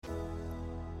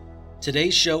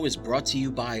Today's show is brought to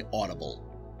you by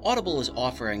Audible. Audible is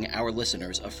offering our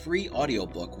listeners a free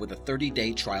audiobook with a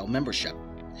 30-day trial membership.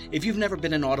 If you've never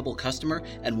been an Audible customer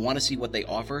and want to see what they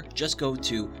offer, just go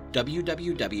to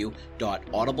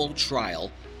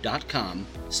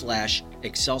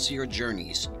www.audibletrial.com/Excelsior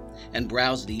Journeys and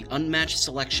browse the unmatched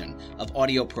selection of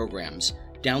audio programs.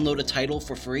 Download a title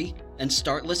for free and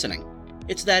start listening.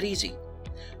 It's that easy.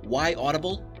 Why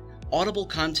Audible? Audible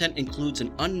content includes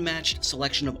an unmatched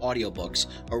selection of audiobooks,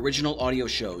 original audio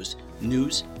shows,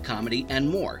 news, comedy, and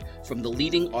more from the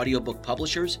leading audiobook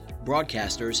publishers,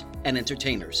 broadcasters, and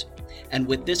entertainers. And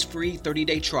with this free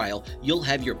 30-day trial, you'll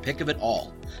have your pick of it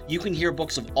all. You can hear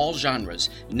books of all genres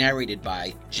narrated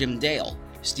by Jim Dale,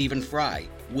 Stephen Fry,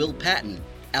 Will Patton,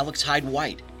 Alex Hyde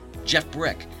White, Jeff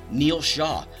Brick, Neil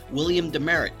Shaw, William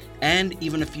Demerit, and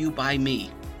even a few by me,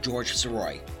 George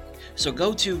Soroy. So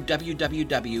go to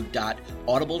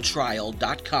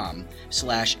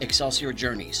www.audibletrial.com/Excelsior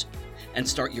Journeys and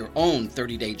start your own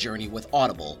 30-day journey with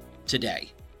Audible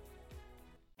today.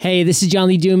 Hey, this is John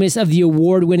Lee Dumas of the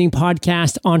award-winning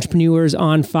podcast Entrepreneurs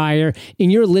on Fire, and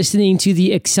you're listening to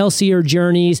the Excelsior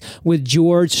Journeys with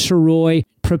George Soroy.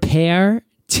 Prepare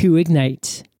to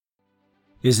ignite.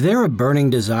 Is there a burning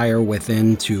desire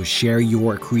within to share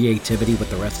your creativity with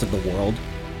the rest of the world?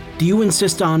 Do you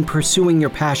insist on pursuing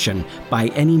your passion by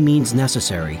any means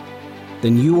necessary?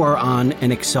 Then you are on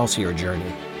an Excelsior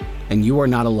journey, and you are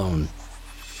not alone.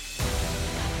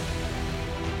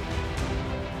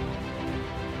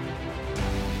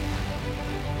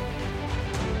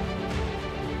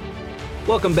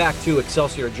 Welcome back to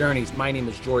Excelsior Journeys. My name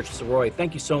is George Soroy.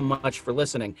 Thank you so much for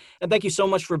listening, and thank you so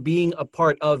much for being a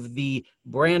part of the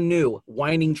brand new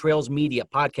Winding Trails Media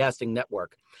podcasting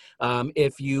network.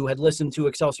 If you had listened to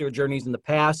Excelsior Journeys in the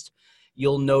past,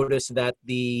 you'll notice that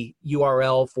the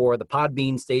URL for the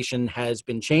Podbean station has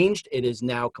been changed. It is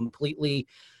now completely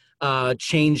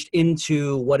changed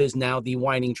into what is now the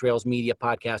Winding Trails Media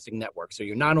Podcasting Network. So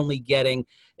you're not only getting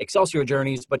Excelsior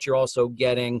Journeys, but you're also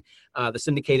getting the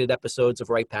syndicated episodes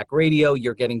of Right Pack Radio.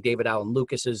 You're getting David Allen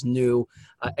Lucas's new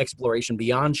Exploration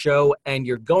Beyond show, and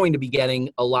you're going to be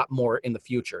getting a lot more in the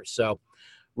future. So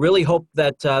really hope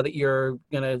that that you're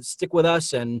going to stick with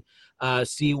us and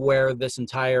see where this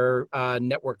entire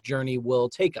network journey will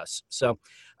take us. So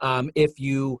if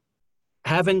you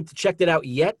haven't checked it out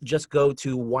yet, just go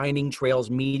to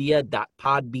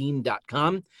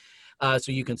windingtrailsmedia.podbean.com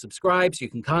so you can subscribe, so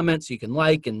you can comment, so you can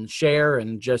like and share,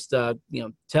 and just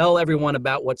tell everyone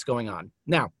about what's going on.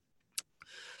 Now,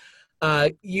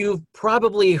 you've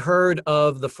probably heard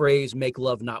of the phrase "make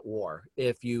love, not war."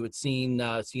 If you had seen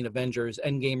Avengers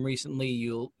Endgame recently,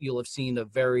 you'll have seen a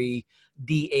very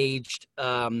de-aged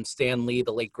Stan Lee,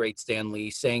 the late great Stan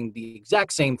Lee, saying the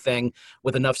exact same thing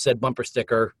with enough said bumper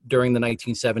sticker during the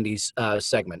 1970s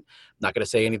segment. Not going to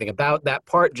say anything about that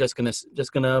part. Just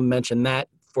gonna mention that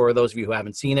for those of you who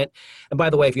haven't seen it. And by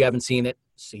the way, if you haven't seen it,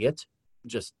 see it.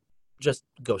 Just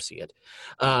go see it.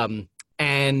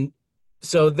 And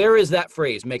so there is that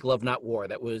phrase, "make love, not war,"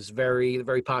 that was very,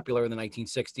 very popular in the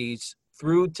 1960s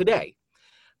through today.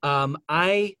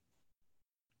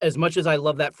 As much as I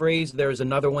love that phrase, there's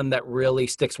another one that really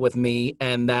sticks with me,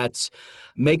 and that's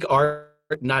 "make art,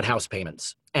 not house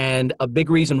payments." And a big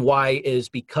reason why is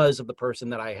because of the person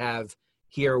that I have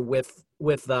here with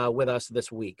us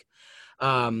this week.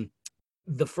 The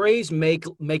phrase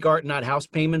 "make art, not house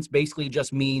payments" basically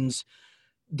just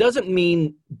doesn't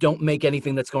mean don't make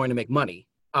anything that's going to make money.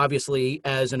 Obviously,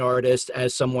 as an artist,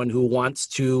 as someone who wants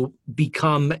to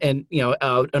become an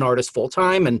artist full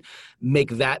time and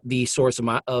make that the source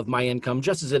of my income,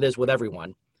 just as it is with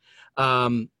everyone,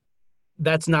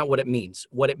 that's not what it means.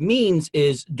 What it means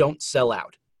is don't sell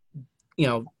out.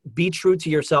 Be true to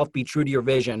yourself, be true to your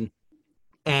vision,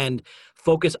 and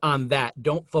focus on that.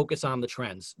 Don't focus on the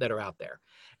trends that are out there.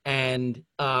 And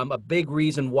a big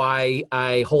reason why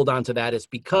I hold on to that is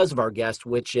because of our guest,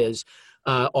 which is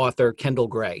author Kendall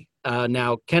Gray.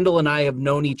 Now, Kendall and I have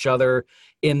known each other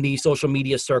in the social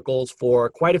media circles for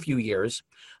quite a few years.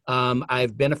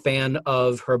 I've been a fan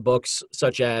of her books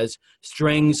such as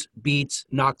Strings, Beats,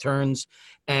 Nocturnes,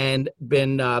 and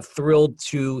been thrilled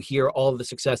to hear all of the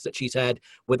success that she's had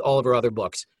with all of her other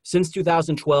books. Since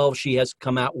 2012, she has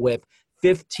come out with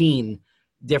 15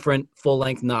 different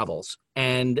full-length novels.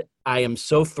 And I am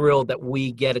so thrilled that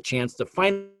we get a chance to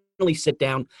finally sit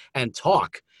down and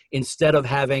talk instead of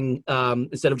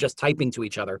just typing to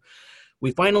each other.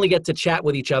 We finally get to chat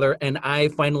with each other, and I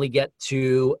finally get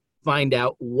to find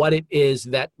out what it is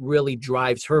that really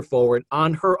drives her forward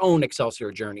on her own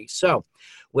Excelsior journey. So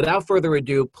without further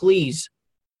ado, please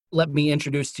let me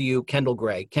introduce to you Kendall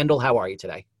Gray. Kendall, how are you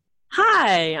today?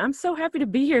 Hi, I'm so happy to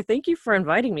be here. Thank you for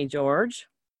inviting me, George.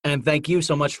 And thank you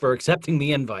so much for accepting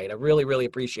the invite. I really, really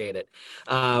appreciate it.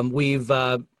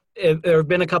 There have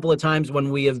been a couple of times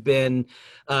when we have been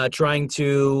trying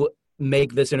to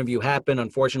make this interview happen.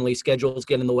 Unfortunately, schedules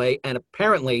get in the way. And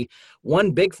apparently,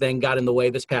 one big thing got in the way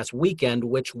this past weekend,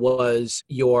 which was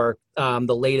your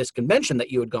the latest convention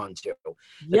that you had gone to.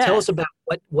 Tell us Yes. about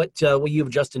what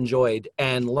you've just enjoyed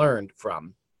and learned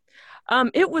from.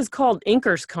 It was called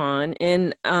Inkers Con,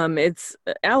 and it's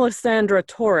Alessandra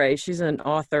Torre. She's an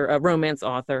author, a romance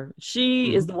author.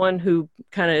 She is Mhm. the one who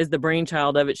kind of is the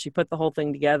brainchild of it. She put the whole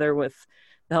thing together with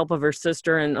the help of her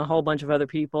sister and a whole bunch of other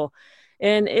people.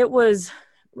 And it was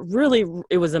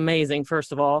it was amazing,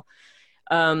 first of all.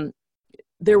 Um,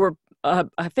 there were,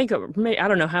 I think, I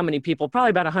don't know how many people,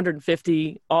 probably about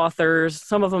 150 authors,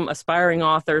 some of them aspiring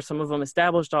authors, some of them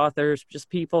established authors, just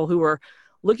people who were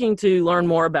looking to learn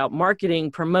more about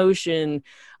marketing, promotion.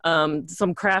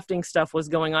 Some crafting stuff was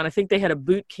going on. I think they had a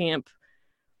boot camp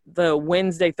the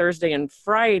Wednesday, Thursday, and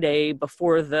Friday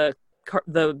before the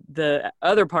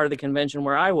other part of the convention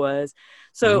where I was.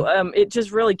 So it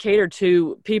just really catered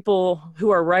to people who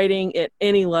are writing at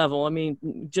any level. I mean,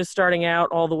 just starting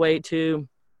out all the way to,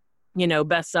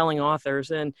 best-selling authors.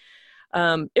 And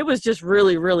it was just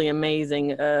really, really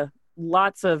amazing.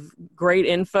 Lots of great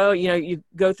info. You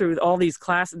go through all these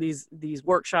classes, these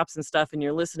workshops and stuff, and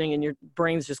you're listening and your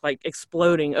brain's just like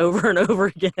exploding over and over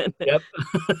again. Yep.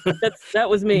 That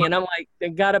was me. And I'm like, I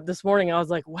got up this morning, I was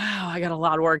like, wow, I got a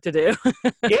lot of work to do.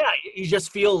 Yeah, you just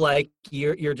feel like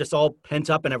you're just all pent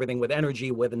up and everything, with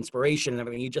energy, with inspiration and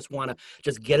everything. You just want to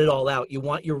just get it all out.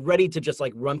 You're ready to just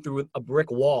like run through a brick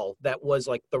wall that was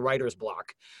like the writer's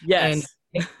block. And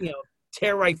Yes.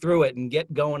 tear right through it and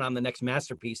get going on the next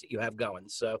masterpiece that you have going.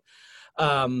 So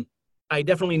I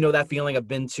definitely know that feeling. I've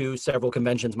been to several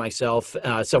conventions myself,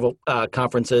 several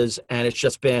conferences, and it's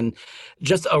just been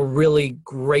just a really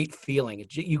great feeling.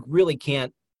 You really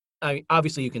can't, I mean,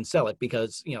 obviously you can sell it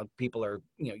because, people are,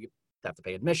 you have to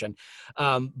pay admission.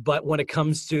 But when it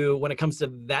comes to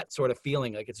that sort of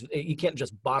feeling, like you can't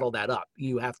just bottle that up.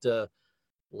 You have to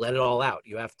let it all out.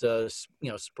 You have to,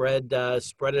 spread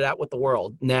it out with the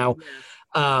world. Now,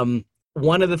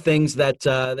 one of the things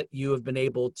that you have been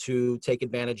able to take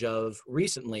advantage of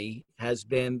recently has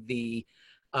been the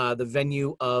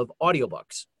venue of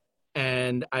audiobooks,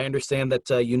 and I understand that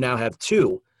you now have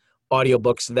two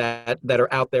audiobooks that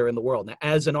are out there in the world. Now,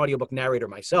 as an audiobook narrator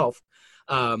myself,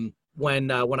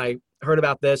 when I heard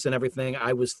about this and everything,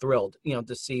 I was thrilled,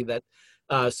 to see that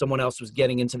someone else was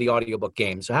getting into the audiobook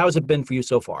game. So how has it been for you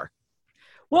so far?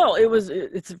 Well,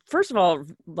 it's first of all,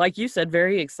 like you said,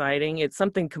 very exciting. It's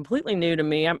something completely new to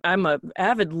me. I'm a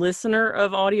avid listener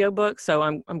of audiobooks, so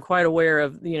I'm quite aware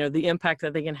of, the impact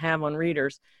that they can have on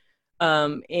readers.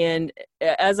 And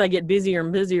as I get busier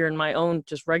and busier in my own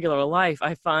just regular life,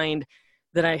 I find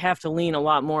that I have to lean a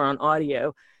lot more on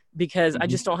audio because I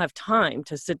just don't have time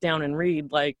to sit down and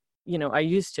read like, I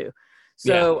used to.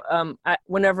 So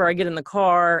whenever I get in the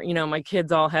car, my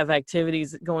kids all have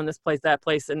activities going this place, that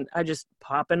place, and I just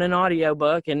pop in an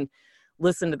audiobook and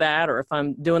listen to that. Or if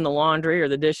I'm doing the laundry or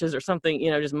the dishes or something,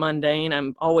 just mundane,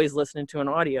 I'm always listening to an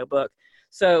audiobook.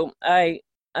 So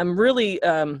I'm really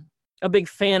a big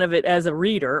fan of it as a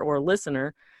reader or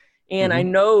listener. And I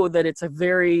know that it's a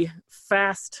very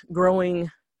fast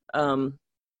growing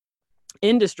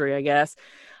industry, I guess.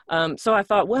 So I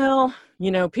thought, well,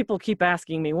 people keep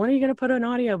asking me, when are you going to put an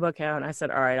audiobook out? And I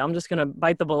said, all right, I'm just going to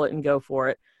bite the bullet and go for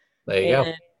it. There you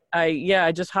go.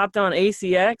 I just hopped on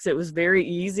ACX. It was very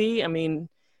easy. I mean,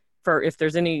 if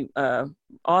there's any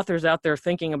authors out there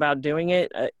thinking about doing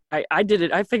it, I did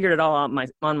it. I figured it all out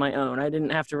on my own. I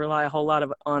didn't have to rely a whole lot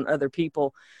on other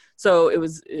people. So it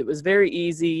was very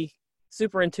easy,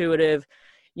 super intuitive.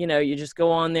 You just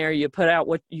go on there, you put out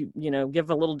what give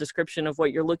a little description of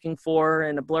what you're looking for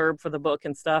and a blurb for the book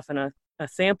and stuff and a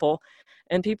sample,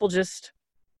 and people just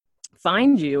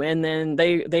find you, and then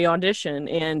they audition.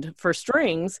 And for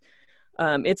Strings,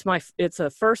 it's a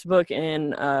first book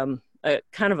in a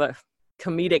kind of a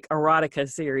comedic erotica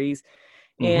series,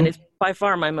 and it's by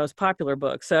far my most popular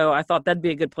book. So I thought that'd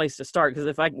be a good place to start, because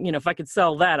if I could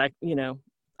sell that,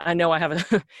 I know I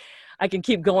have I can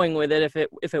keep going with it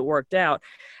if it worked out.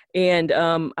 And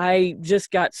I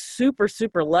just got super,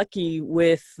 super lucky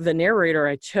with the narrator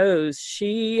I chose.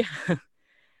 She,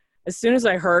 as soon as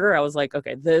I heard her, I was like,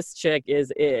 okay, this chick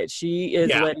is it. She is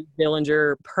Letty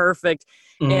Dillinger, perfect.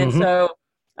 And so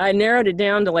I narrowed it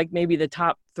down to like maybe the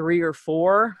top 3 or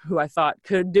 4 who I thought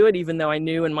could do it, even though I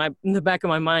knew in the back of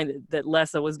my mind that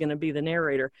Lessa was going to be the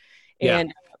narrator.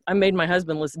 And I made my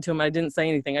husband listen to him. I didn't say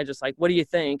anything. I just like, what do you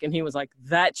think? And he was like,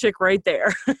 that chick right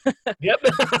there. Yep.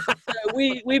 So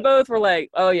we both were like,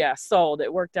 oh yeah, sold.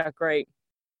 It worked out great.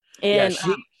 And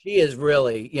yeah, she is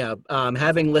really,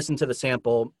 having listened to the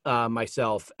sample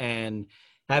myself and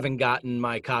having gotten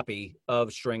my copy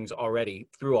of Strings already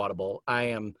through Audible, I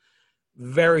am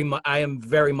very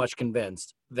much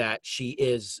convinced that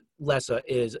Lessa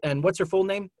is, and what's her full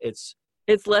name? It's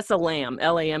Lessa Lamb,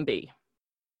 Lamb.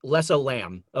 Lessa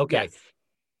Lamb. Okay. Yes.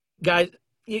 Guys,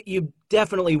 you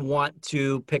definitely want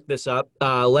to pick this up.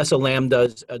 Lessa Lamb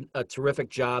does a terrific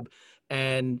job,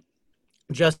 and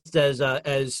just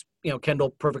as Kendall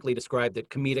perfectly described it,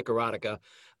 comedic erotica.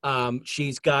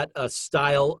 She's got a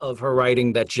style of her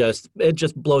writing that just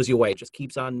blows you away. It just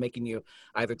keeps on making you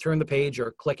either turn the page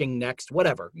or clicking next,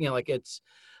 whatever. It's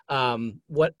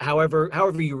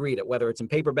however you read it, whether it's in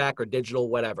paperback or digital,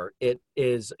 whatever.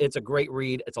 It's a great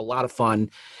read. It's a lot of fun.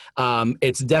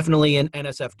 It's definitely an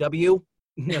NSFW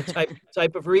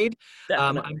type of read.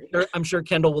 I'm sure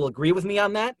Kendall will agree with me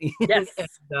on that. Yes.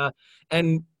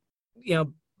 and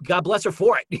God bless her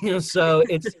for it. So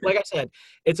it's like I said,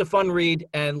 it's a fun read,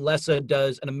 and Lessa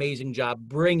does an amazing job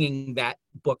bringing that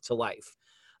book to life.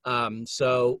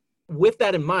 So with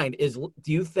that in mind,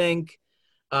 do you think,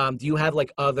 do you have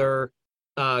like other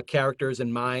characters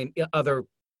in mind, other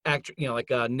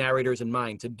narrators in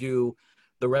mind to do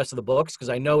the rest of the books? Because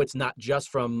I know it's not just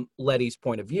from Letty's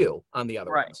point of view on the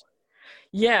other ones.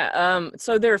 Yeah.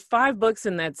 So there are 5 books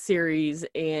in that series,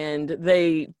 and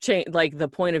they change, like the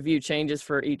point of view changes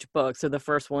for each book. So the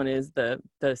first one is the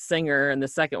singer, and the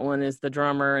second one is the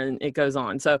drummer, and it goes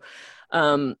on. So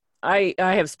I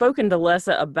have spoken to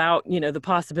Lessa about, the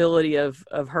possibility of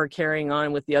her carrying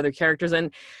on with the other characters.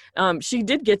 And she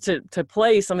did get to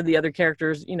play some of the other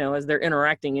characters, as they're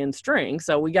interacting in Strings.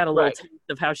 So we got a little taste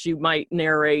of how she might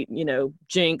narrate,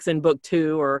 Jinx in book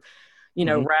 2, or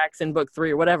Rax in book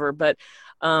 3 or whatever. But,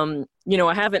 I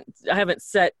haven't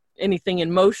set anything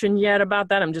in motion yet about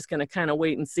that. I'm just going to kind of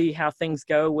wait and see how things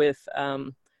go with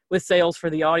sales for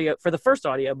the first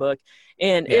audiobook.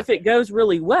 And if it goes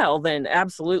really well, then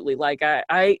absolutely. Like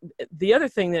the other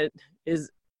thing that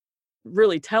is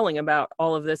really telling about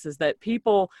all of this is that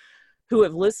people who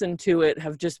have listened to it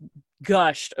have just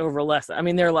gushed over Lessa. I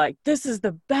mean, they're like, this is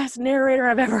the best narrator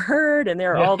I've ever heard. And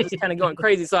they're all just kind of going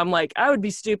crazy. So I'm like, I would be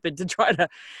stupid to try to,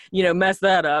 mess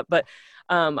that up. But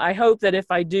I hope that if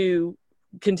I do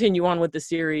continue on with the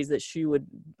series, that she would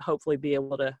hopefully be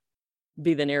able to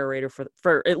be the narrator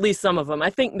for at least some of them. I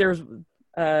think there's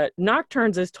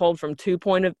Nocturnes is told from 2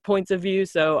 points of view.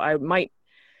 So I might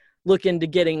look into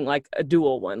getting like a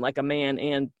dual one, like a man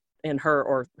and her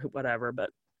or whatever, but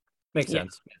makes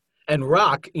sense. And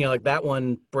Rock, like that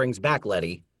one brings back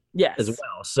Letty as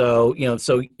well. So,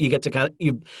 so you get to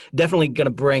you definitely going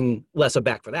to bring Lessa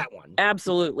back for that one.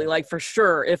 Absolutely. Like for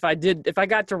sure. If I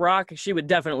got to Rock, she would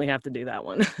definitely have to do that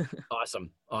one.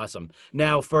 Awesome.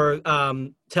 Now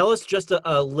tell us just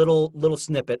a little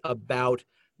snippet about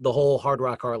the whole Hard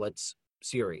Rock Harlots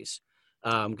series.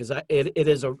 Because it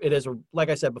is a, like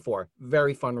I said before,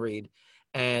 very fun read,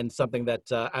 and something that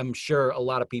I'm sure a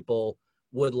lot of people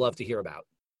would love to hear about.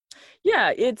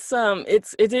 Yeah, it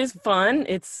is fun.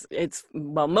 It's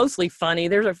mostly funny.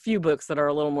 There's a few books that are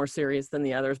a little more serious than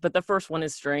the others, but the first one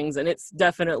is Strings, and it's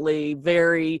definitely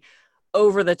very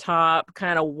over the top,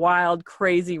 kind of wild,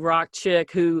 crazy rock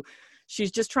chick who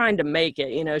she's just trying to make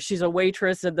it. She's a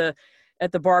waitress at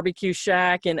the barbecue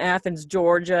shack in Athens,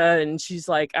 Georgia, and she's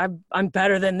like, I'm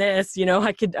better than this.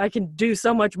 I can do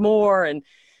so much more, and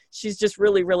she's just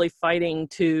really, really fighting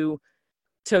to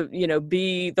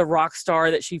be the rock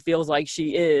star that she feels like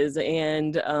she is.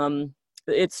 And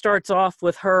it starts off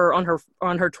with her on her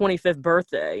 25th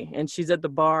birthday, and she's at the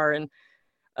bar,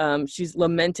 and she's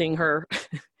lamenting her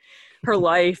her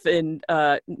life, and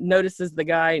notices the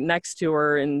guy next to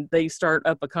her, and they start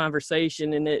up a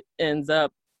conversation, and it ends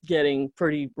up getting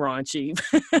pretty raunchy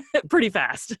pretty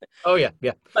fast. Oh yeah.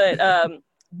 But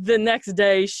the next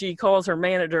day she calls her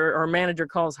manager, or manager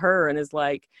calls her and is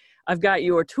like, I've got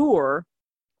you a tour.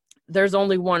 There's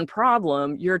only one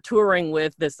problem. You're touring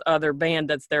with this other band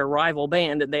that's their rival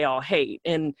band that they all hate.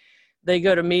 And they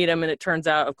go to meet him, and it turns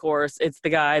out, of course, it's the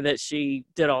guy that she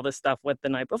did all this stuff with the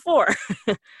night before.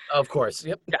 Of course.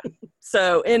 Yep. Yeah.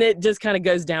 So, and it just kind of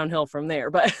goes downhill from there.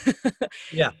 But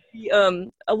yeah,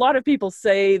 a lot of people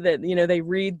say that, they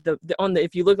read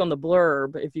if you look on the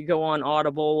blurb, if you go on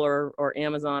Audible or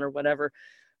Amazon or whatever,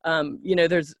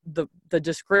 there's the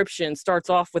description starts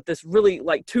off with this really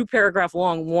like 2-paragraph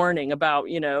long warning about,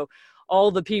 all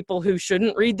the people who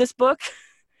shouldn't read this book.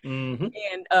 Mm-hmm.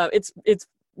 And it's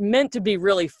meant to be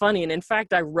really funny. And in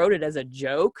fact, I wrote it as a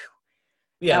joke.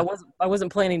 Yeah. I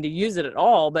wasn't planning to use it at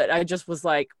all, but I just was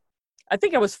like, I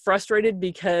think I was frustrated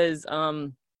because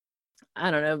I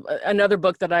don't know, another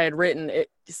book that I had written,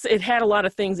 it had a lot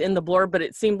of things in the blurb, but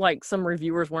it seemed like some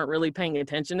reviewers weren't really paying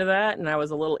attention to that, and I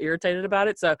was a little irritated about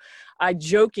it. So I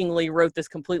jokingly wrote this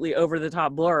completely over the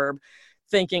top blurb,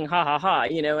 thinking, ha ha ha,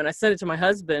 and I sent it to my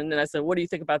husband and I said, what do you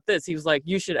think about this? He was like,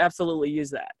 you should absolutely use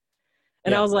that.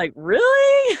 And I was like,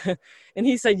 really? And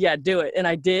he said, yeah, do it. And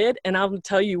I did. And I'll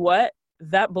tell you what,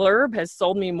 that blurb has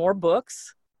sold me more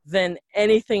books than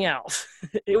anything else.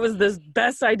 It was the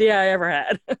best idea I ever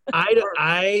had.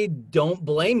 I don't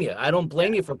blame you. I don't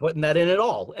blame you for putting that in at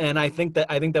all. And I think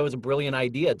that was a brilliant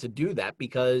idea to do that,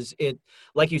 because it,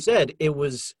 like you said,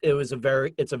 it's a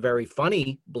very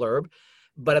funny blurb,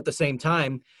 but at the same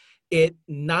time, it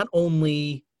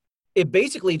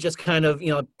basically just kind of,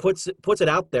 puts it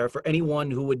out there for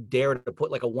anyone who would dare to put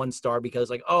like a 1-star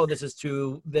because like, oh, this is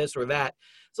too this or that.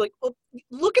 It's like, well,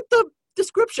 look at the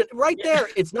description right there.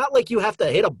 It's not like you have to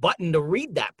hit a button to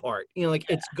read that part.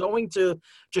 It's going to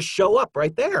just show up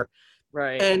right there.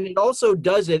 Right. And it also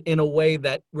does it in a way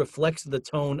that reflects the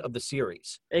tone of the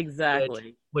series.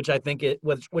 Exactly. Which I think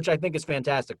is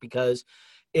fantastic, because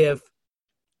if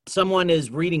someone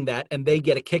is reading that and they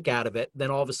get a kick out of it,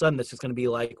 then all of a sudden this is going to be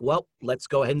like, well, let's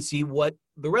go ahead and see what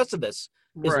the rest of this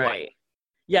is like.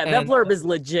 Yeah, that blurb is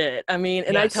legit. I mean,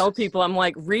 and yes. I tell people, I'm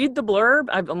like, read the blurb.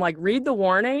 I'm like, read the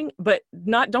warning, but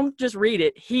don't just read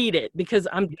it, heed it, because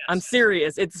I'm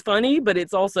serious. It's funny, but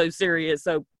it's also serious.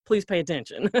 So please pay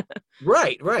attention.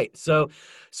 Right. So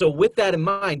with that in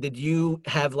mind, did you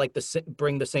have like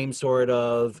bring the same sort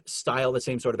of style, the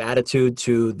same sort of attitude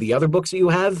to the other books that you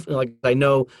have? Like, I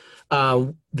know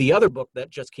the other book that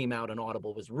just came out on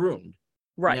Audible was Ruined.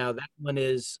 Right. Now that one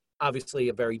is obviously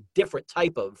a very different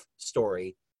type of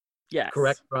story. Yes.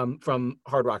 Correct, from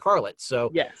Hard Rock Harlots.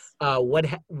 So yes. What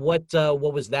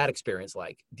was that experience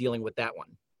like dealing with that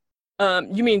one?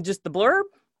 You mean just the blurb,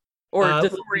 or the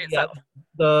story itself?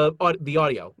 The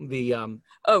audio. The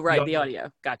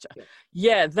audio. Gotcha.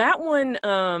 Yeah, that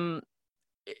one.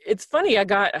 It's funny. I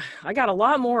got a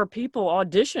lot more people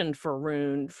auditioned for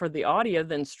Ruined for the audio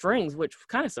than Strings, which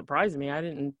kind of surprised me. I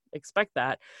didn't expect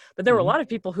that, but there were a lot of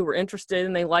people who were interested,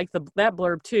 and they liked that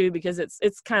blurb too, because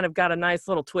it's kind of got a nice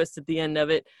little twist at the end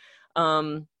of it.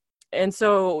 And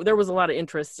so there was a lot of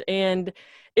interest, and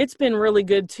it's been really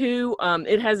good too.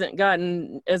 It hasn't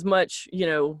gotten as much,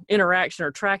 interaction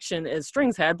or traction as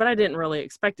Strings had, but I didn't really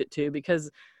expect it to,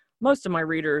 because most of my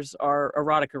readers are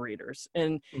erotica readers.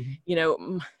 And,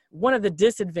 one of the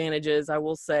disadvantages, I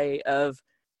will say, of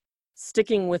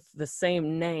sticking with the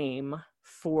same name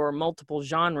for multiple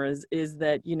genres is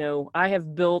that, I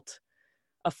have built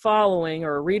a following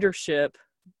or a readership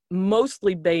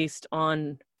mostly based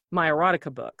on my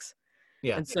erotica books.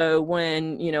 Yeah. And so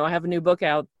when, I have a new book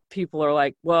out, people are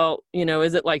like, well,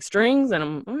 is it like Strings? And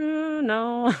I'm,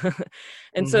 no.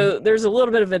 And so there's a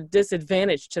little bit of a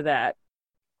disadvantage to that.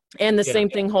 And the same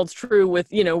thing holds true with,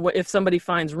 if somebody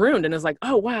finds Ruined and is like,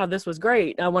 oh, wow, this was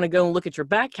great, I want to go and look at your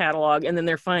back catalog, and then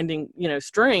they're finding,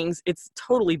 Strings, it's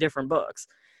totally different books.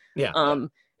 Yeah. And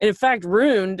in fact,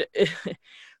 Ruined,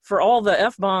 for all the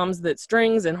F-bombs that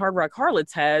Strings and Hard Rock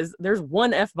Harlots has, there's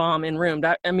one F-bomb in Ruined.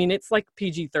 I mean, it's like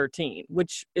PG-13,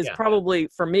 which is probably,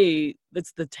 for me,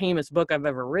 it's the tamest book I've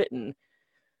ever written.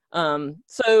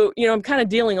 So, I'm kind of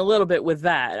dealing a little bit with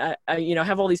that. I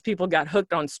have all these people got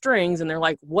hooked on Strings, and they're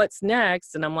like, what's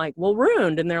next? And I'm like, well,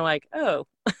 Ruined. And they're like, oh,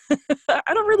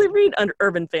 I don't really read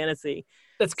urban fantasy.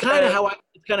 That's kind of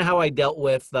how I dealt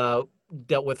with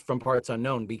From Parts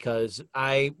Unknown, because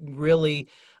I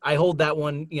hold that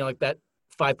one, like that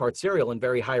 5-part serial in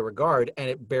very high regard, and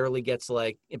it barely gets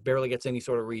any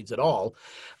sort of reads at all.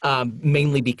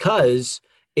 Mainly because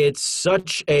it's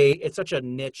such a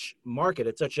niche market.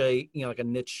 It's such a, like a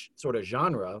niche sort of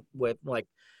genre with like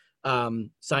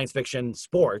science fiction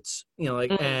sports,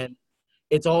 and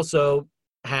it's also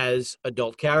has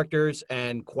adult characters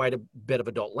and quite a bit of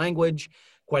adult language,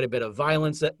 quite a bit of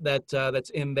violence that's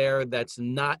in there. That's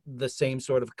not the same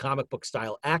sort of comic book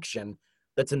style action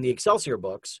that's in the Excelsior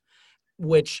books,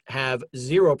 which have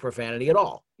zero profanity at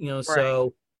all, right.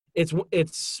 So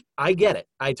I get it.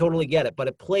 I totally get it. But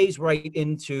it plays right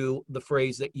into the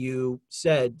phrase that you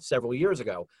said several years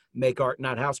ago, make art,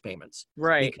 not house payments.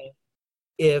 Right. Because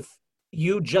if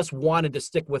you just wanted to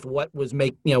stick with what was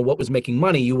making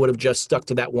money, you would have just stuck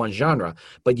to that one genre.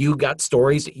 But you got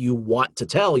stories that you want to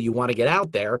tell, you want to get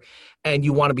out there, and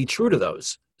you want to be true to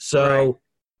those. So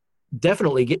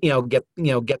definitely get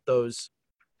those,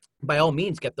 by all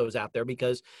means, get those out there,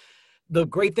 because the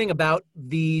great thing about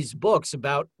these books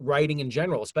about writing in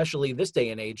general, especially this day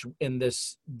and age in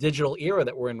this digital era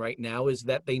that we're in right now, is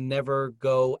that they never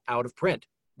go out of print.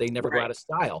 They never go Right. out of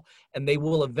style, and they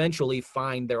will eventually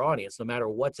find their audience no matter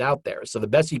what's out there. So the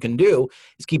best you can do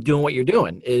is keep doing what you're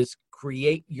doing, is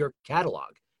create your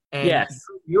catalog. And Yes.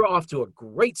 you're off to a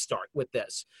great start with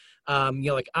this.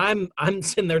 Like I'm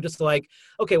sitting there just like,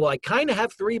 okay, well, I kind of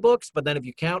have 3 books, but then if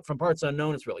you count From Parts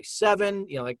Unknown, it's really 7.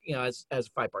 As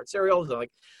 5-part serials.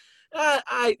 Like,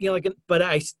 but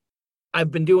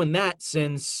I've been doing that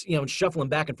since shuffling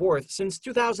back and forth since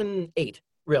 2008,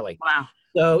 really. Wow.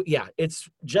 So yeah, it's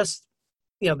just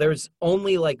there's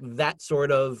only like that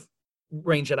sort of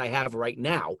range that I have right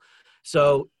now.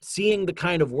 So seeing the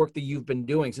kind of work that you've been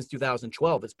doing since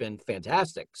 2012, it's been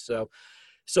fantastic. So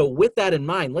with that in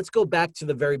mind, let's go back to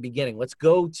the very beginning. Let's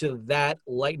go to that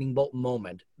lightning bolt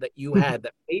moment that you had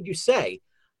that made you say,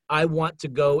 I want to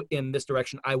go in this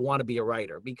direction. I want to be a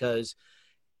writer, because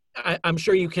I'm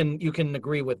sure you can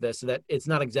agree with this, that it's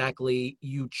not exactly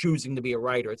you choosing to be a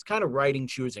writer. It's kind of writing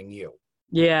choosing you.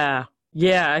 Yeah.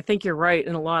 Yeah. I think you're right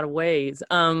in a lot of ways.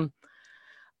 Some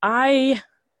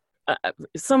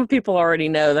people already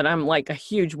know that I'm like a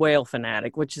huge whale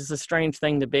fanatic, which is a strange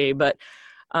thing to be, but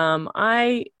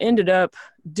I ended up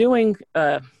taking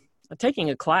a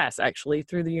class actually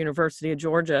through the University of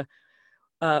Georgia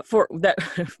for that.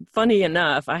 Funny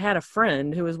enough, I had a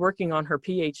friend who was working on her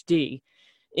PhD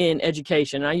in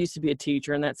education. I used to be a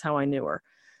teacher, and that's how I knew her.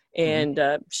 And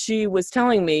she was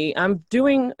telling me, I'm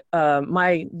doing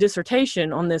my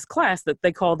dissertation on this class that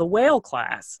they call the whale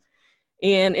class.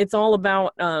 And it's all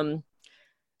about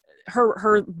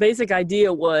her basic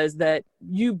idea was that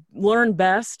you learn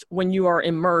best when you are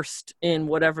immersed in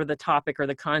whatever the topic or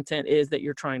the content is that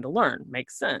you're trying to learn.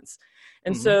 Makes sense.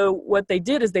 And so what they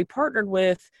did is they partnered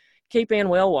with Cape Ann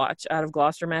Whale Watch out of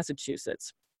Gloucester,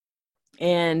 Massachusetts.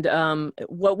 And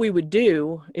what we would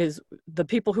do is the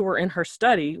people who were in her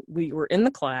study, we were in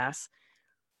the class,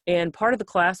 and part of the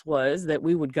class was that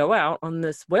we would go out on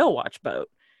this whale watch boat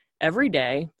every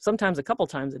day, sometimes a couple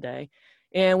times a day,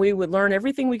 and we would learn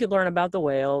everything we could learn about the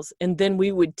whales, and then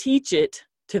we would teach it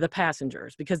to the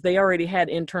passengers because they already had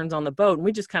interns on the boat, and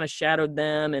we just kind of shadowed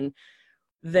them. And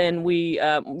then we,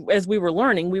 as we were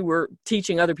learning, we were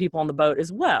teaching other people on the boat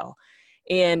as well.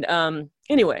 And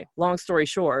anyway, long story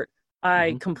short,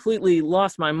 I completely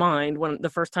lost my mind when the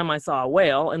first time I saw a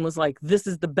whale and was like, this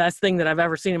is the best thing that I've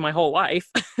ever seen in my whole life.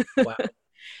 Wow.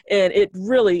 And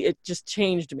it just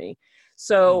changed me.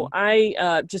 So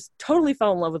I just totally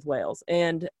fell in love with whales.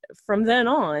 And from then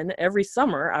on, every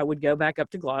summer, I would go back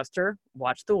up to Gloucester,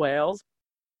 watch the whales,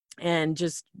 and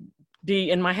just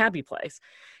be in my happy place.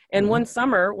 And one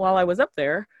summer, while I was up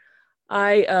there,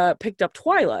 I picked up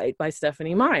Twilight by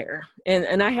Stephenie Meyer.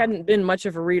 And I hadn't been much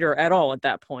of a reader at all at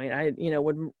that point. I,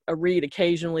 would read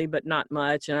occasionally, but not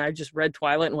much. And I just read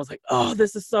Twilight and was like, oh,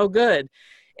 this is so good.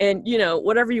 And,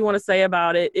 whatever you want to say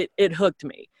about it, it hooked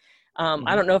me.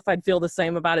 I don't know if I'd feel the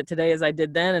same about it today as I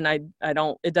did then. And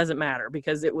it doesn't matter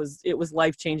because it was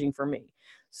life-changing for me.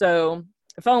 So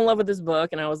I fell in love with this book,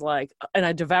 and I was like, and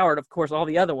I devoured, of course, all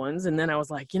the other ones. And then I was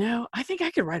like, I think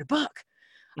I could write a book.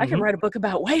 I could write a book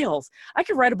about whales. I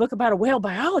could write a book about a whale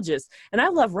biologist. And I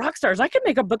love rock stars. I could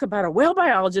make a book about a whale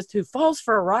biologist who falls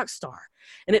for a rock star.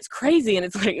 And it's crazy. And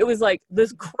it was like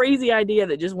this crazy idea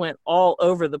that just went all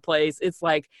over the place. It's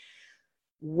like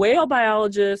whale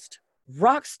biologist,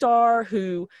 rock star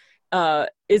who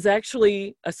is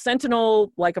actually a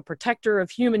sentinel, like a protector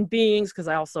of human beings. Because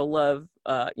I also love,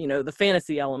 the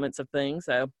fantasy elements of things.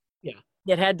 So yeah.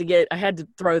 I had to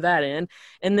throw that in.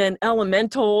 And then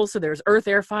elementals. So there's earth,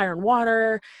 air, fire, and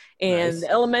water. And the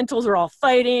elementals are all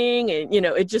fighting. And,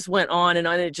 it just went on and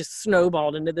on. It just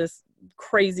snowballed into this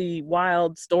crazy,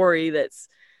 wild story that's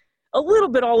a little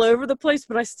bit all over the place,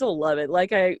 but I still love it.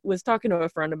 Like I was talking to a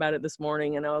friend about it this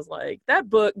morning, and I was like,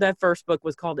 that first book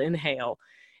was called Inhale.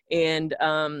 And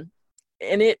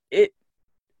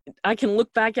I can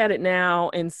look back at it now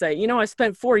and say, I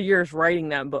spent 4 years writing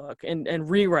that book and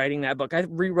rewriting that book. I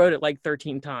rewrote it like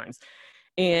 13 times.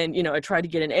 And, I tried to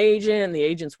get an agent, and the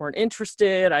agents weren't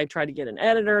interested. I tried to get an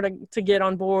editor to get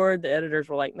on board. The editors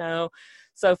were like, no.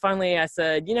 So finally I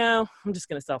said, I'm just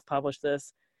going to self-publish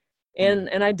this.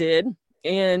 And I did.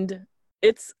 And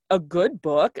it's a good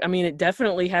book. I mean, it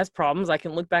definitely has problems. I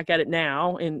can look back at it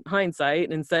now in hindsight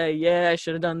and say, yeah, I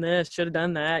should have done this, should have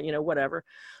done that, whatever.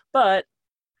 But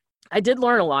I did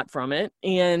learn a lot from it.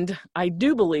 And I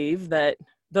do believe that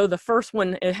though the first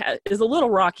one is a little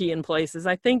rocky in places,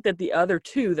 I think that the other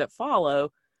two that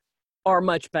follow are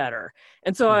much better.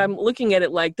 And so I'm looking at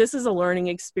it like this is a learning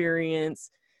experience.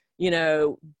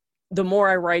 the more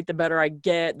I write, the better I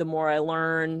get, the more I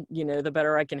learn, the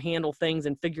better I can handle things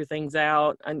and figure things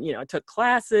out. And, I took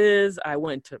classes, I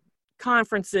went to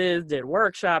conferences, did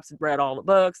workshops, read all the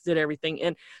books, did everything.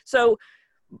 And so,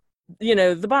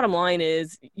 the bottom line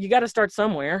is you got to start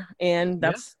somewhere. And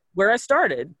that's where I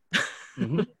started.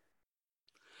 Mm-hmm.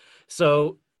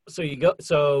 So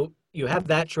you have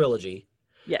that trilogy.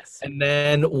 Yes. And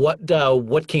then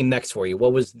what came next for you?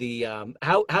 What was the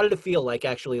how did it feel like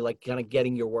actually like kind of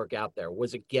getting your work out there?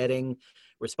 Was it getting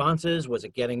responses? Was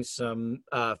it getting some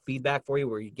feedback for you?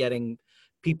 Were you getting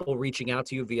people reaching out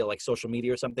to you via like social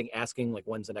media or something, asking like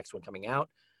when's the next one coming out?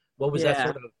 What was that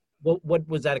sort of what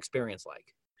was that experience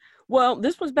like? Well,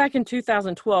 this was back in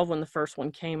 2012 when the first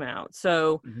one came out.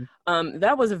 So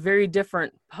that was a very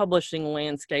different publishing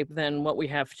landscape than what we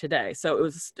have today. So it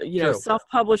was,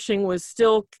 self-publishing was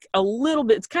still a little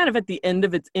bit, it's kind of at the end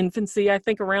of its infancy, I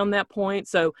think, around that point.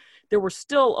 So there was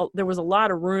a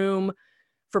lot of room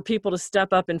for people to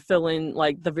step up and fill in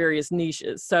like the various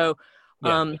niches. So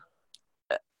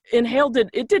Inhale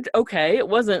did okay. It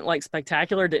wasn't like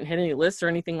spectacular, didn't hit any lists or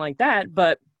anything like that.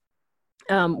 But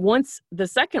once the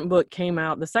second book came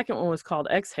out, the second one was called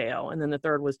Exhale, and then the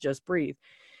third was Just Breathe.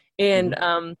 And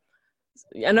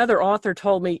another author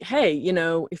told me, hey,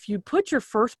 if you put your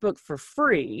first book for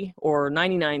free or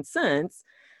 99 cents,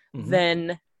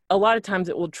 then a lot of times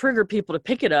it will trigger people to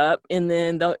pick it up. And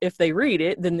then if they read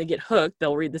it, then they get hooked.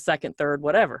 They'll read the second, third,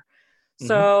 whatever.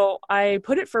 So I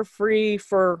put it for free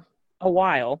for a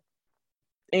while.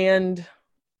 And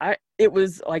it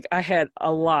was like I had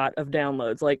a lot of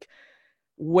downloads, like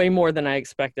way more than I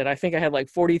expected. I think I had like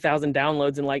 40,000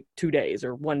 downloads in like 2 days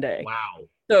or 1 day. Wow.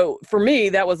 So for me,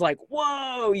 that was like,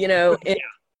 whoa, and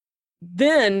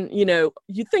then, you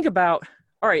think about,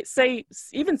 all right, say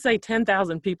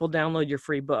 10,000 people download your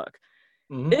free book.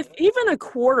 If even a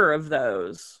quarter of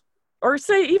those, or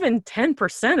say even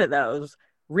 10% of those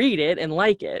read it and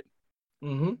like it,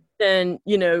 then,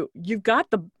 you've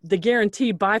got the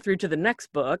guaranteed buy through to the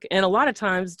next book, and a lot of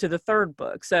times to the third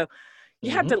book. So you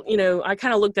have to, I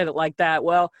kind of looked at it like that.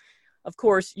 Well, of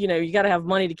course, you got to have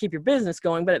money to keep your business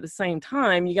going, but at the same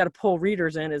time, you got to pull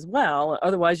readers in as well.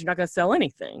 Otherwise, you're not going to sell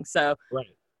anything. So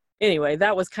anyway,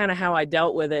 that was kind of how I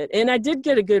dealt with it. And I did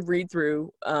get a good read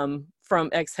through from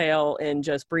Exhale and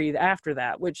Just Breathe after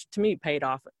that, which to me paid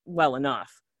off well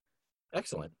enough.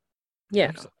 Excellent. Yeah.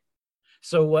 Excellent.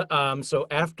 So, so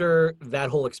after that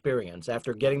whole experience,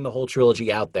 after getting the whole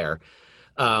trilogy out there,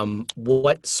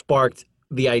 what sparked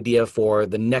the idea for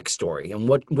the next story, and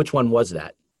which one was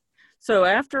that? So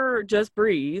after Just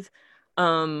Breathe,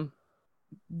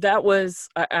 that was,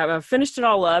 I finished it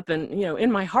all up, and,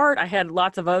 in my heart, I had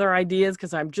lots of other ideas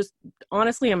because I'm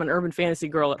an urban fantasy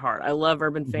girl at heart. I love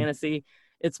urban fantasy.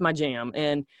 It's my jam.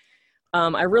 And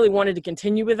I really wanted to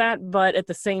continue with that. But at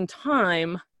the same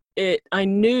time, I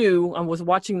knew I was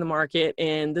watching the market,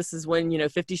 and this is when,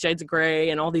 50 Shades of Grey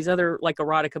and all these other like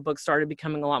erotica books started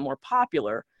becoming a lot more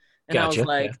popular. And I was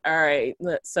like, all right,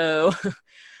 so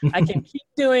I can keep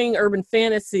doing urban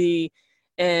fantasy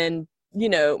and,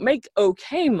 make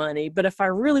okay money. But if I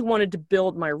really wanted to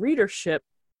build my readership,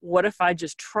 what if I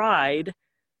just tried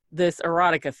this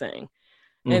erotica thing?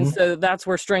 And so that's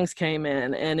where Strings came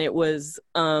in. And it was,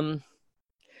 in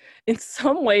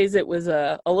some ways, it was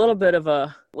a little bit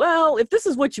of well, if this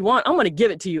is what you want, I'm going to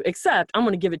give it to you, except I'm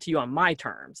going to give it to you on my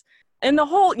terms. And the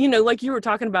whole, like you were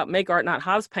talking about, make art, not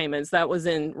house payments, that was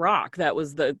in Rock. That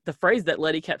was the phrase that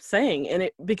Letty kept saying.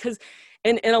 And because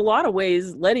in a lot of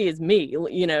ways, Letty is me,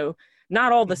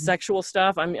 not all the sexual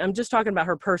stuff. I'm just talking about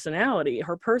her personality.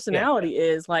 Her personality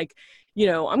is like,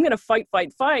 I'm going to fight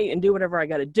and do whatever I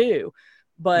got to do.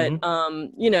 But,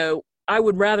 I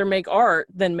would rather make art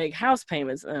than make house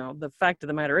payments. Now, the fact of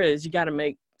the matter is you got to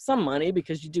make some money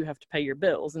because you do have to pay your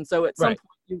bills. And so at some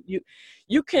point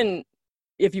you can,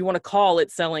 if you want to call it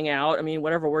selling out,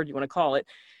 whatever word you want to call it,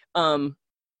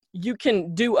 you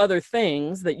can do other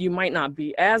things that you might not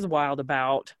be as wild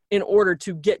about in order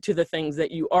to get to the things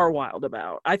that you are wild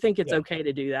about. I think it's okay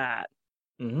to do that.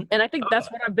 And I think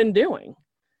that's what I've been doing.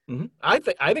 I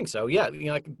think so. Yeah.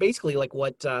 Like basically like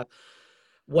what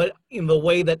in the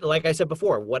way that, like I said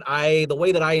before, the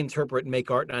way that I interpret Make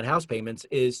Art, Not House Payments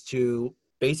is to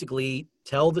basically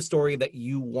tell the story that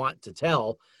you want to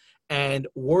tell and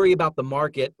worry about the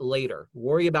market later,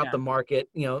 worry about the market,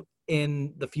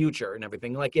 in the future and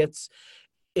everything. Like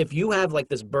if you have like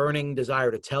this burning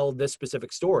desire to tell this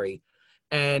specific story,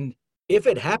 and if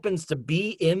it happens to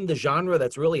be in the genre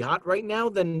that's really hot right now,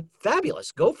 then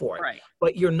fabulous, go for it. Right.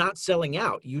 But you're not selling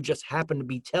out. You just happen to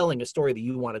be telling a story that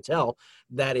you want to tell,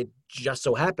 that it just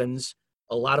so happens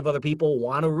a lot of other people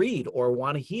want to read or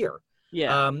want to hear.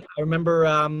 Yeah. I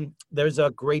remember there's a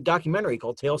great documentary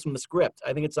called Tales from the Script.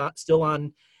 I think it's still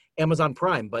on Amazon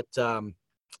Prime, but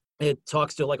it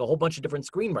talks to like a whole bunch of different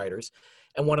screenwriters,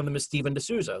 and one of them is Steven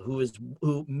D'Souza,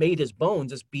 who made his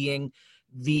bones as being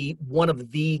one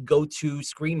of the go-to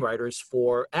screenwriters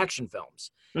for action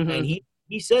films. And Mm-hmm.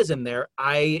 he says in there,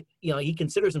 he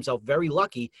considers himself very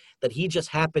lucky that he just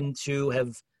happened to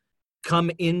have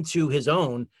come into his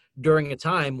own during a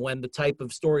time when the type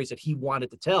of stories that he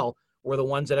wanted to tell were the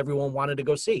ones that everyone wanted to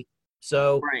go see.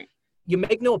 So Right. you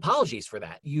make no apologies for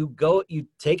that. You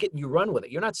take it and you run with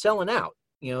it. You're not selling out.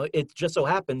 It just so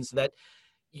happens that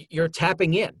you're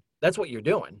tapping in. That's what you're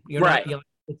doing. You're Right. not,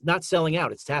 it's not selling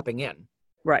out. It's tapping in.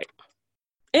 Right.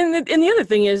 And the other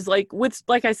thing is, like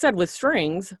I said, with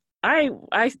Strings, I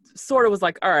sort of was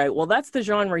like, all right, well, that's the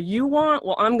genre you want.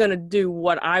 Well, I'm going to do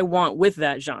what I want with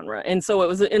that genre. And so it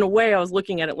was, in a way, I was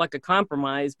looking at it like a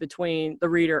compromise between the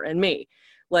reader and me.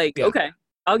 Like, Yeah. okay,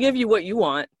 I'll give you what you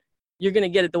want. You're going to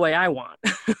get it the way I want.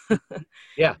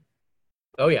 Yeah.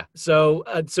 Oh yeah. So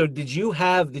did you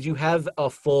have a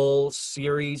full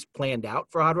series planned out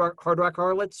for Hard Rock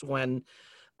Harlots when,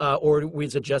 or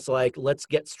was it just like, let's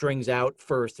get Strings out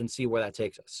first and see where that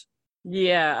takes us?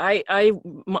 Yeah,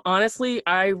 honestly,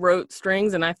 I wrote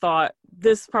Strings and I thought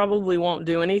this probably won't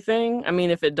do anything. I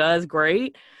mean, if it does,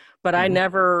 great. But I Mhm.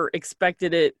 never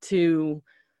expected it to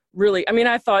really, I mean,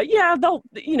 I thought, yeah, they'll,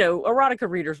 erotica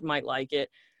readers might like it.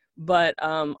 But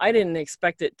I didn't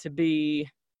expect it to be,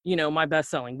 my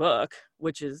best-selling book,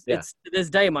 which is, Yeah. it's to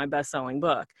this day my best-selling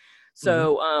book. Mhm.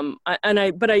 So,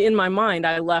 in my mind,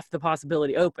 I left the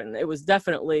possibility open. It was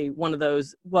definitely one of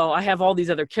those, well, I have all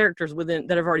these other characters within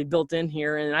that I've already built in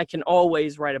here, and I can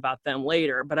always write about them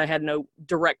later, but I had no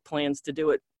direct plans to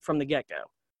do it from the get-go.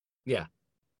 Yeah.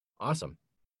 Awesome.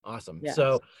 Yes.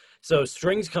 So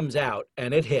Strings comes out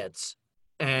and it hits,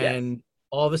 Yes. and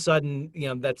all of a sudden,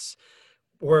 that's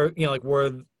where,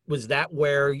 was that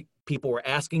where people were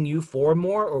asking you for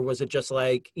more, or was it just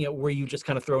like, were you just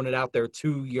kind of throwing it out there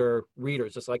to your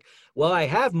readers? Just like, well, I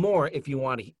have more if you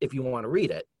want to read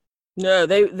it. No,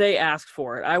 they asked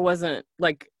for it. I wasn't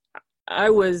like, I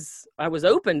was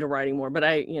open to writing more, but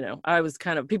I was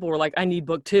kind of, people were like, I need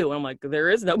book 2. And I'm like,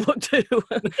 there is no book 2.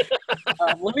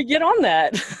 Let me get on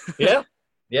that. Yeah.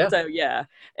 Yeah. So yeah.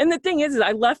 And the thing is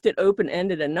I left it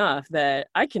open-ended enough that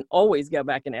I can always go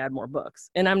back and add more books.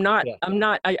 And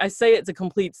I say it's a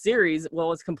complete series.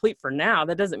 Well, it's complete for now.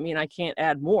 That doesn't mean I can't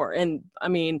add more. And I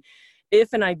mean,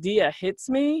 if an idea hits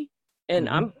me and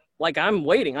Mhm. I'm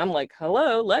waiting, I'm like,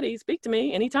 hello, Letty, speak to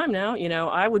me anytime now.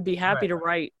 I would be happy Right. to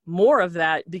write more of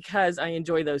that because I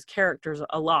enjoy those characters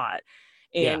a lot.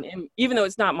 And even though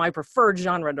it's not my preferred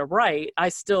genre to write, I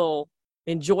still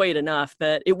enjoy it enough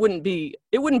that it wouldn't be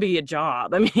a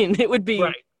job. I mean, it'd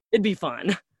be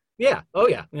fun. Yeah. Oh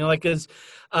yeah. Cause,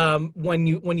 when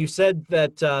you said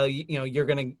that, you're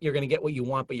going to get what you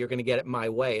want, but you're going to get it my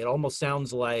way. It almost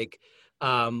sounds like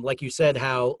you said,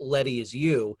 how Letty is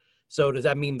you. So does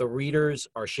that mean the readers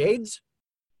are shades?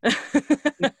 Oh,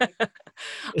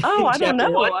 I don't Chapter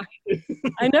know. 1?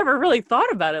 I never really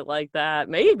thought about it like that.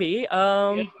 Maybe.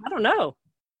 I don't know.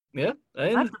 Yeah.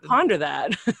 I have to ponder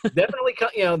that. Definitely,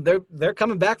 they're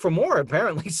coming back for more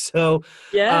apparently. So,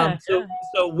 Yeah.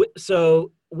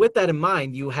 so with that in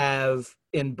mind, you have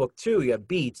in book 2, you have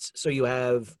Beats. So you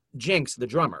have Jinx, the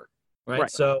drummer, right?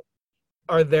 Right. So,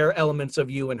 are there elements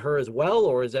of you and her as well,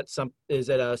 or is it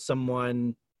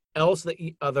someone else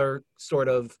other sort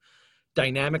of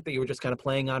dynamic that you were just kind of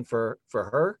playing on for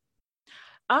her?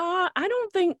 I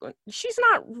don't think she's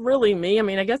not really me. I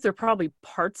mean, I guess there are probably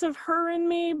parts of her in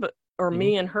me, or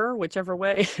me and her, whichever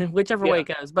way it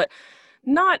goes, but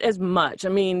not as much. I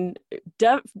mean,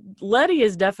 Letty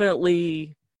is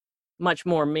definitely much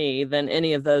more me than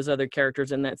any of those other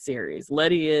characters in that series.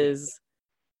 Letty is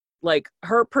like,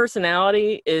 her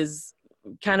personality is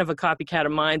kind of a copycat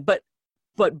of mine, but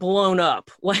blown up,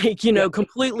 like,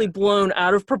 completely blown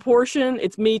out of proportion.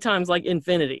 It's me times like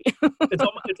infinity. It's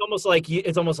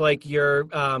almost like you're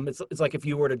it's like if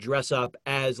you were to dress up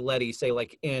as Letty, say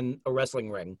like in a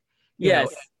wrestling ring.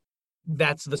 Yes.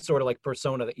 That's the sort of like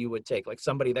persona that you would take, like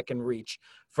somebody that can reach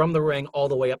from the ring all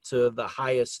the way up to the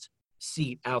highest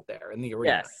seat out there in the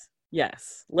arena.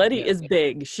 Yes. Letty is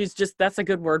big. She's just, that's a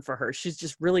good word for her. She's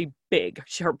just really big.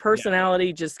 Her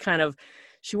personality just kind of,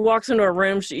 she walks into a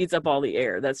room, she eats up all the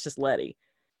air. That's just Letty.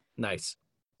 Nice.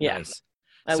 Yeah. Nice.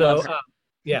 I love her.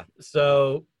 Yeah.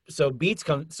 So Beats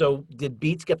did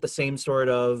Beats get the same sort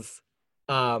of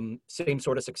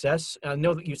success? I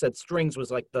know that you said Strings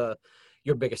was like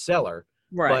your biggest seller,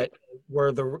 right? But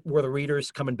were the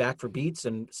readers coming back for Beats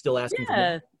and still asking for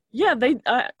more? Yeah.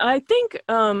 I think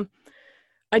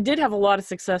I did have a lot of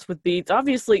success with beats.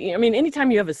 Obviously, I mean,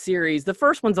 anytime you have a series, the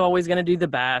first one's always going to do the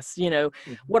best.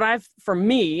 What for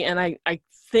me, and I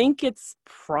think it's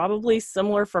probably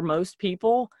similar for most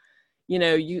people.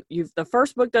 The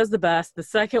first book does the best. The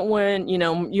second one,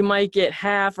 you might get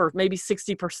half or maybe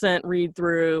 60% read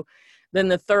through. Then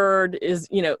the third is,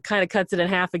 kind of cuts it in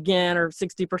half again, or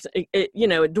 60%.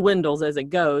 It dwindles as it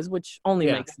goes, which only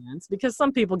makes sense because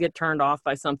some people get turned off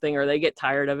by something or they get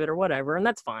tired of it or whatever, and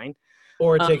that's fine.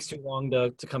 Or it takes too long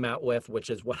to come out with, which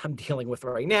is what I'm dealing with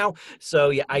right now. So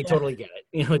yeah, I totally get it.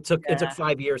 It took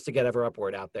 5 years to get Ever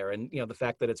Upward out there, and the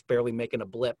fact that it's barely making a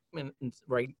blip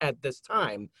right at this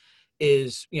time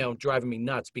is driving me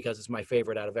nuts because it's my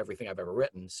favorite out of everything I've ever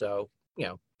written. So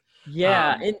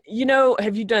Yeah. And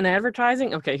have you done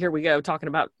advertising? Okay, here we go.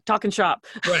 Talking shop.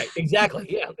 Right.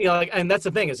 Exactly. Yeah. And that's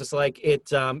the thing. It's just like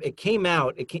it came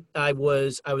out. I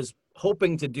was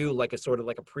hoping to do like a sort of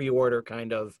like a pre-order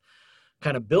kind of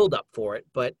build up for it,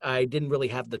 but I didn't really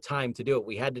have the time to do it.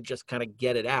 We had to just kind of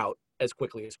get it out as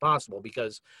quickly as possible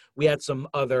because we had some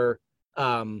other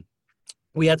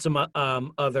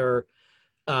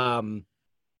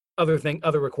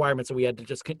other requirements that we had to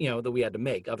just that we had to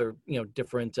make, other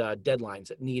different deadlines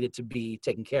that needed to be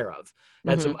taken care of.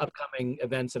 Had some upcoming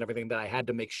events and everything that I had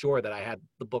to make sure that I had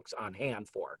the books on hand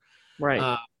for.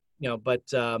 Right.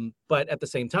 But at the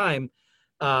same time,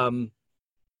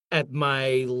 at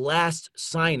my last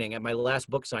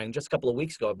book signing just a couple of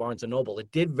weeks ago at Barnes & Noble,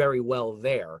 it did very well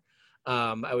there.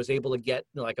 I was able to get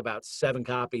like about 7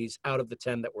 copies out of the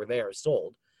 10 that were there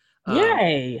sold.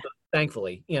 Yay.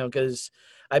 Thankfully, because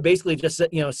I basically just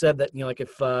said that, like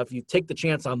if you take the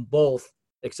chance on both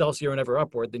Excelsior and Ever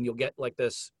Upward, then you'll get like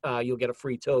this, you'll get a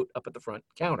free tote up at the front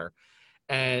counter.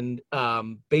 And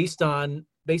based on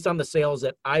the sales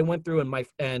that I went through and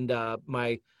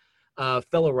my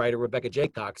fellow writer, Rebecca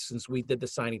Jaycox, since we did the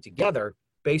signing together,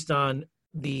 based on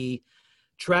the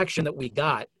traction that we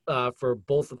got for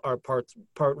both of our part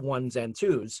 1s and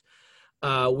 2s,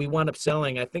 we wound up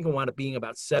selling, I think it wound up being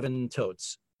about 7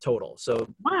 totes total. So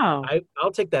wow,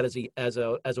 I'll take that as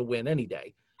a win any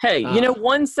day. Hey,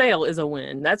 one sale is a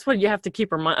win. That's what you have to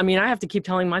keep in mind. I mean, I have to keep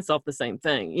telling myself the same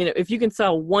thing. If you can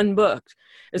sell 1 book,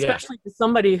 especially to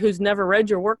somebody who's never read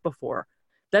your work before,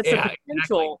 that's the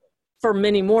potential for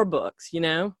many more books,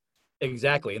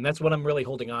 Exactly. And that's what I'm really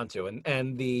holding on to.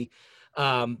 And the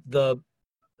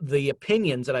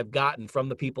opinions that I've gotten from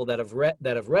the people that have read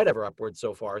Ever Upward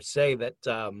so far say that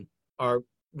are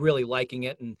really liking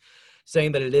it and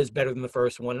saying that it is better than the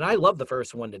first one. And I love the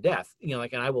first one to death,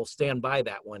 and I will stand by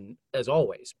that one as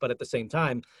always. But at the same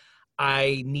time,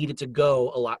 I needed to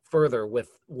go a lot further with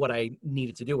what I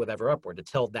needed to do with Ever Upward to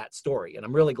tell that story. And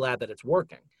I'm really glad that it's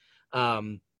working.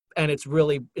 And it's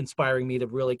really inspiring me to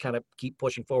really kind of keep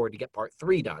pushing forward to get part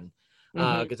 3 done.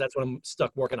 Because that's what I'm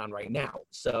stuck working on right now.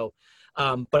 So,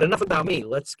 but enough about me.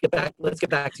 Let's get back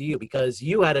to you, because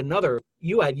you had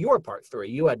your part 3.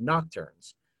 You had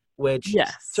Nocturnes, which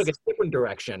took a different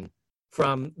direction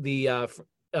from the a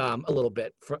little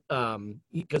bit,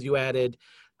 because you added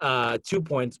 2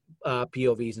 points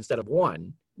POVs instead of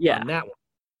 1 on that one,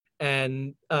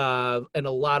 and a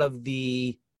lot of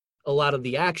the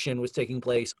action was taking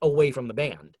place away from the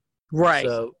band, right?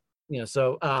 So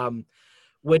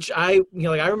which I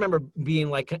remember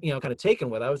being like kind of taken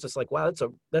with. I was just like, wow,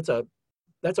 that's a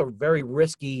very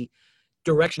risky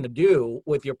direction to do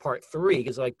with your part 3,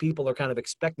 because like people are kind of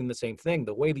expecting the same thing.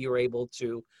 The way that you're able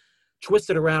to twist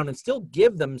it around and still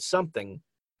give them something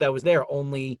that was there,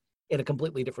 only in a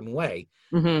completely different way.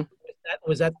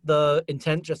 Was that the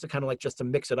intent, just to kind of like just to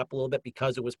mix it up a little bit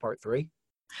because it was part 3?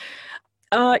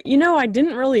 I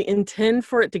didn't really intend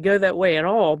for it to go that way at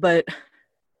all, but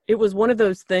it was one of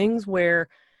those things where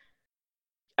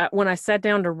when I sat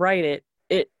down to write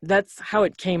it, that's how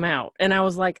it came out. And I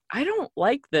was like, I don't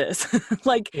like this.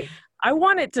 I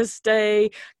want it to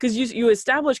stay, because you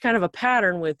establish kind of a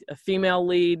pattern with a female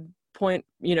lead point,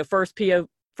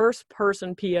 first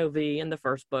person POV in the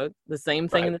first book, the same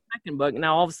thing in the second book.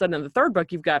 Now, all of a sudden in the third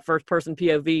book, you've got first person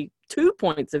POV, 2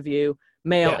 points of view,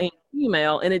 male and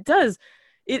female. And it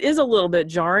is a little bit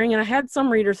jarring. And I had some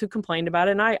readers who complained about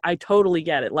it, and I totally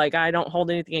get it. Like, I don't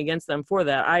hold anything against them for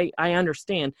that. I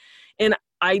understand. And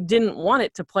I didn't want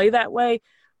it to play that way,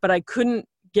 but I couldn't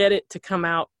get it to come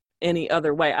out any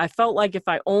other way. I felt like if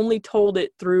I only told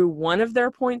it through one of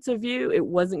their points of view, it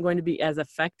wasn't going to be as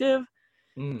effective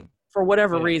for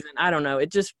whatever reason. I don't know.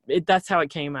 That's how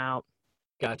it came out.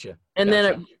 Gotcha. And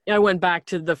then I went back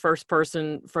to the first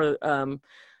person for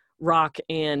Rock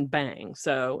and Bang.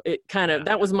 So it kind of,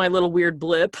 that was my little weird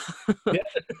blip. Yeah.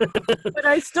 But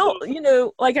I still,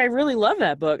 like, I really love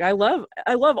that book. I love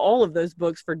all of those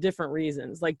books for different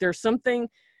reasons. Like, there's something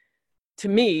to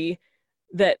me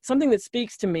something that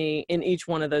speaks to me in each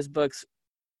one of those books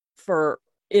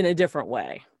in a different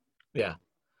way. Yeah.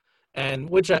 And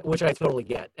which I totally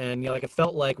get. And, like, it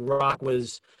felt like Rock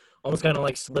was almost kind of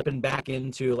like slipping back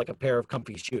into like a pair of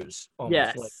comfy shoes. Almost.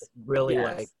 Yes. Like, really,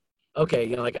 Yes. like,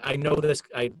 okay, like, I know this,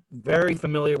 I'm very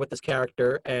familiar with this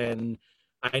character, and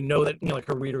I know that, like,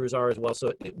 her readers are as well.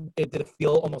 So it did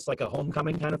feel almost like a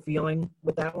homecoming kind of feeling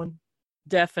with that one.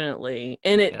 Definitely.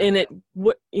 The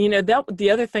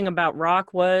other thing about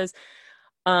Rock was,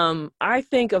 I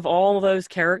think of all those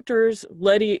characters,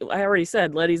 Letty, I already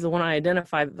said, Letty's the one I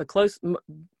identify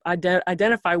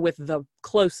identify with the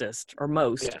closest or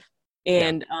most. Yeah.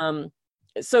 And,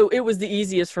 so it was the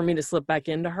easiest for me to slip back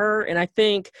into her. And I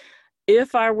think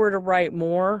if I were to write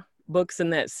more books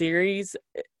in that series,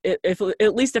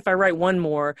 at least if I write one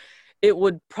more, it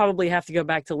would probably have to go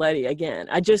back to Letty again.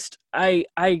 I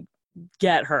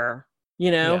get her,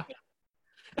 Yeah.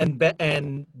 And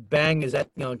Bang, is that,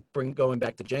 going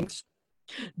back to Jinx?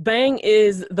 Bang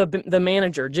is the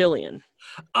manager, Jillian.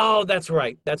 Oh, that's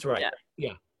right.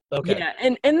 Yeah. Okay. Yeah,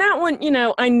 and that one,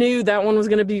 I knew that one was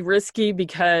going to be risky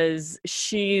because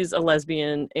she's a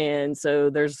lesbian, and so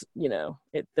there's,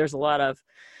 there's a lot of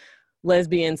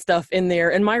lesbian stuff in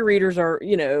there, and my readers are,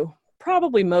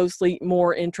 probably mostly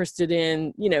more interested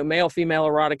in, male-female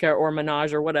erotica or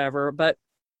menage or whatever, but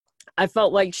I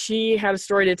felt like she had a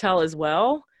story to tell as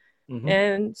well,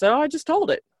 and so I just told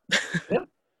it. Yeah.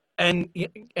 And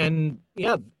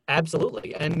yeah,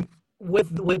 absolutely. And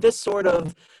with this sort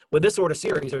of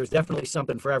series, there's definitely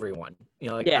something for everyone.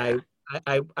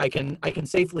 I can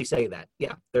safely say that.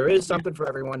 Yeah, there is something for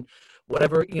everyone.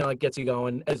 Whatever, it gets you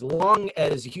going, as long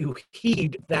as you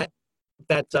heed that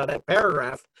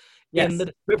paragraph in the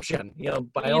description.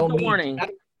 By all means, warning.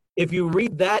 If you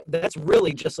read that, that's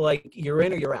really just like you're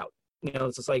in or you're out.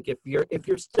 It's just like if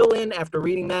you're still in after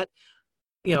reading that,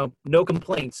 no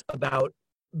complaints about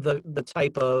the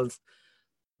type of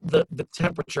the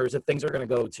temperatures that things are going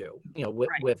to go to,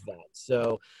 with that.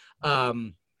 So,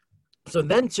 so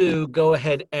then to go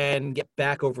ahead and get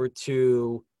back over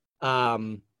to,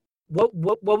 what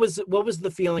was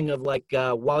the feeling of, like,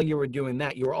 while you were doing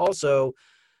that, you were also,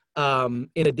 in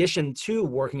addition to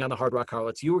working on the Hard Rock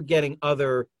Harlots, you were getting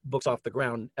other books off the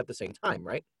ground at the same time,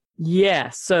 right? Yeah.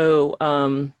 So,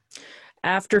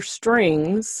 after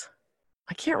Strings,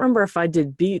 I can't remember if I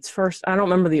did Beats first. I don't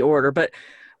remember the order, but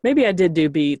maybe I did do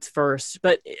Beats first.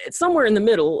 But somewhere in the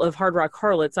middle of Hard Rock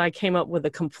Harlots, I came up with a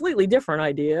completely different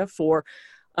idea for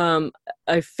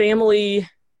a family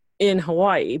in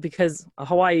Hawaii, because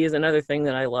Hawaii is another thing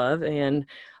that I love. And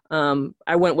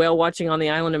I went whale watching on the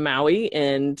island of Maui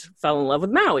and fell in love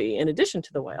with Maui in addition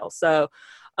to the whale. So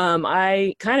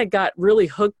I kind of got really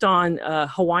hooked on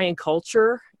Hawaiian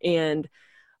culture and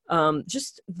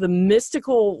just the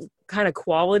mystical kind of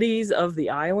qualities of the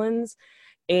islands,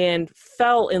 and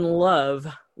fell in love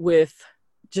with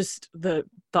just the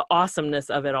awesomeness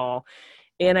of it all.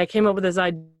 And I came up with this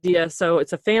idea. So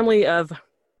it's a family of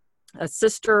a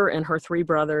sister and her 3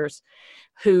 brothers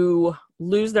who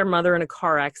lose their mother in a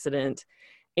car accident,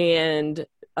 and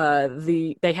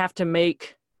they have to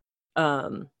make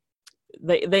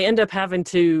they end up having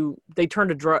to, they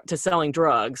turn to selling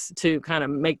drugs to kind of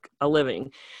make a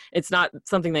living. It's not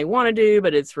something they want to do,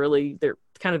 but it's really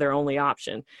their only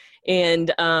option.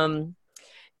 And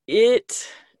it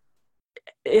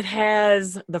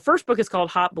has, the first book is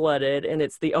called Hot Blooded, and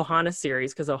it's the Ohana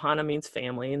series, because Ohana means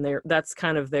family, and that's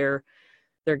kind of their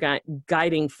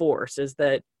guiding force, is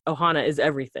that Ohana is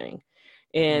everything.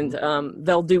 And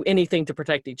they'll do anything to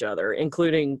protect each other,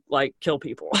 including, like, kill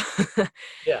people.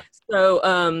 Yeah.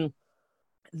 So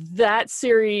that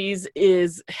series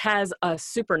has a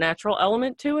supernatural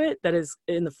element to it that is,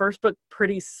 in the first book,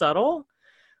 pretty subtle.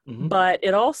 But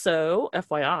it also,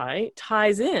 FYI,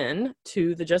 ties in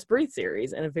to the Just Breathe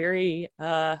series in a very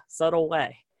subtle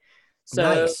way.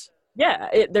 So nice.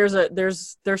 Yeah,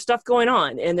 there's stuff going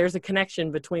on, and there's a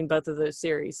connection between both of those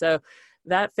series. So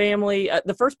that family,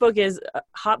 the first book is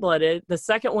Hot Blooded. The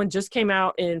second one just came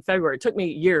out in February. It took me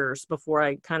years before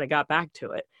I kind of got back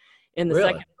to it. And the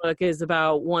second book is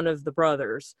about one of the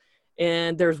brothers.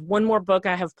 And there's one more book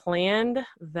I have planned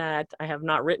that I have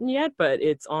not written yet, but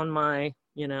it's on my,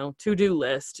 to-do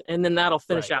list. And then that'll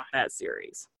finish out that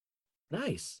series.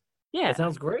 Nice. Yeah. That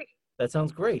sounds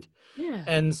great. Yeah.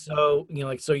 And so,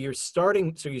 so you're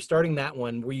starting that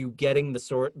one. Were you getting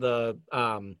a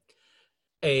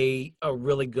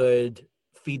really good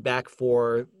feedback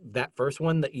for that first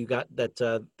one that you got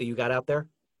out there?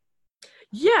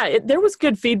 Yeah, there was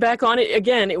good feedback on it.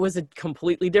 Again, it was a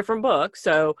completely different book.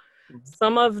 So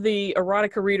some of the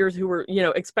erotica readers who were,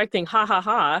 expecting ha ha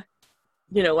ha,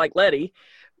 like Letty,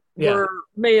 Yeah.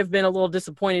 may have been a little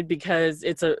disappointed because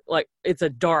it's a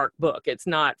dark book. It's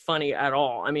not funny at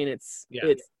all. I mean, it's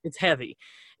heavy.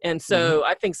 And so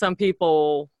I think some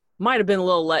people might have been a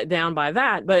little let down by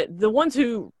that, but the ones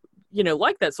who,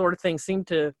 like that sort of thing seem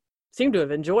to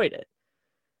have enjoyed it.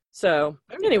 So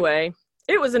anyway,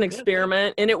 it was an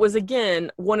experiment, and it was,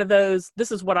 again, one of those,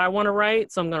 this is what I want to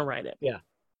write, so I'm going to write it. Yeah,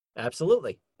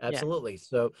 absolutely. Yeah.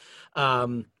 So,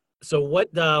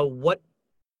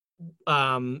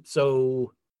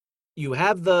 so you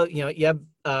have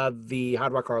the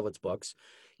Hard Rock Harlots books,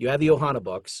 you have the Ohana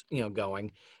books,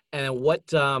 going, and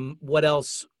what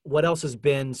else has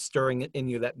been stirring in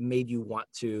you that made you want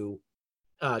to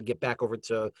get back over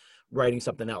to writing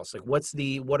something else? Like, what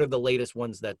are the latest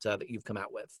ones that you've come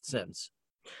out with since?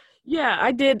 Yeah,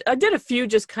 I did a few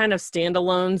just kind of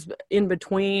standalones in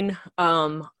between.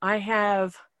 I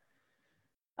have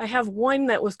one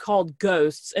that was called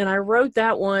Ghosts, and I wrote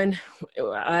that one.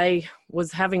 I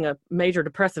was having a major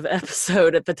depressive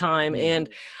episode at the time, and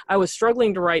I was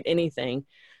struggling to write anything.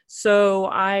 So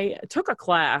I took a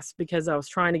class because I was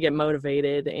trying to get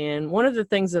motivated. And one of the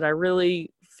things that I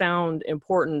really found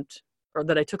important, or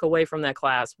that I took away from that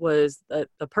class, was that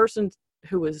the person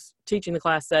who was teaching the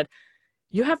class said,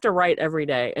 you have to write every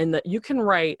day, and that you can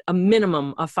write a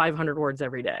minimum of 500 words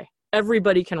every day.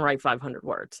 Everybody can write 500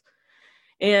 words.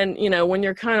 And, when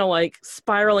you're kind of like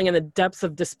spiraling in the depths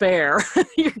of despair,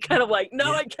 you're kind of like,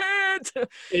 no, I can't.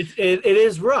 It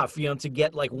is rough, to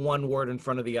get like one word in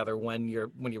front of the other when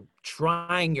you're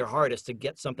trying your hardest to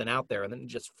get something out there, and then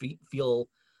just feel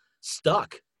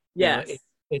stuck. Yes.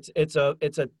 It's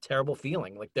a terrible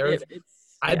feeling. Like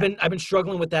I've been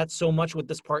struggling with that so much with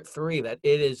this part 3 that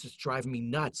it is just driving me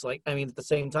nuts. Like, I mean, at the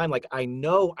same time, like, I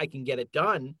know I can get it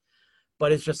done,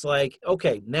 but it's just like,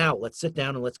 okay, now let's sit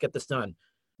down and let's get this done.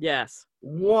 Yes.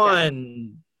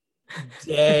 One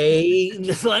day,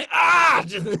 just like, I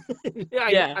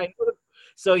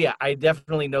so yeah, I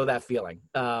definitely know that feeling.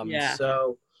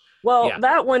 So. Well,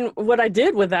 that one, what I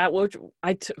did with that, which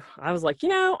I was like,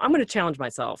 I'm going to challenge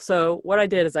myself. So what I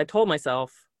did is I told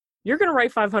myself, you're going to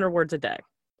write 500 words a day.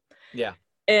 Yeah.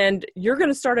 And you're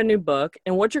going to start a new book.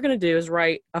 And what you're going to do is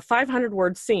write a 500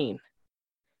 word scene.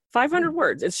 500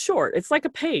 words. It's short. It's like a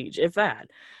page, if that.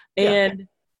 And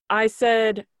I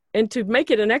said, and to make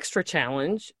it an extra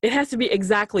challenge, it has to be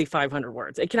exactly 500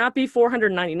 words. It cannot be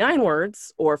 499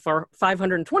 words or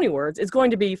 520 words. It's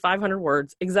going to be 500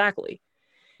 words exactly.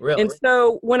 Really? And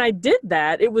so when I did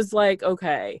that, it was like,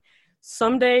 okay,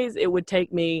 some days it would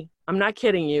take me, I'm not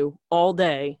kidding you, all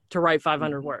day to write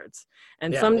 500 words.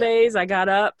 And some days I got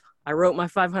up, I wrote my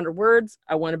 500 words,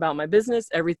 I went about my business,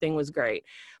 everything was great.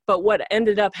 But what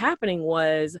ended up happening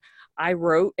was I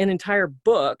wrote an entire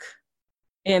book,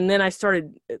 and then I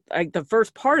started, the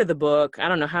first part of the book, I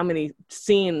don't know how many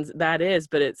scenes that is,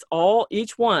 but it's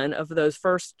each one of those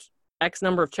first X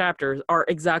number of chapters are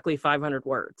exactly 500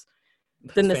 words.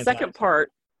 Then the second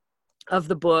part of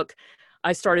the book,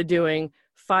 I started doing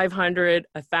 500,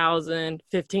 1,000,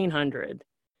 1,500,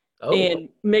 and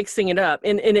mixing it up.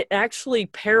 And it actually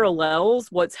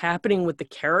parallels what's happening with the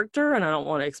character. And I don't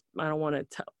want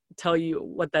to tell you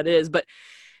what that is, but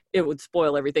it would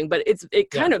spoil everything. But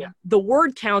the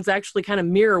word counts actually kind of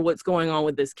mirror what's going on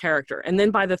with this character. And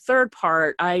then by the third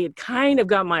part, I had kind of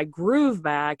got my groove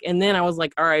back. And then I was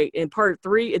like, all right, in part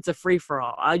 3, it's a free for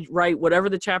all. I write whatever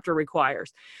the chapter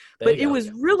requires. But it was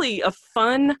really a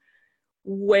fun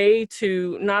way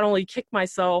to not only kick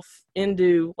myself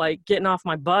into like getting off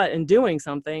my butt and doing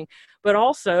something, but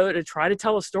also to try to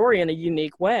tell a story in a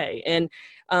unique way. And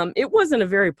it wasn't a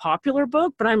very popular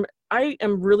book, but I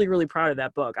am really, really proud of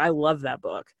that book. I love that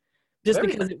book just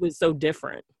because it was so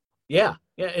different. Yeah.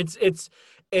 It's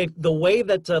the way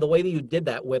that you did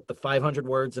that with the 500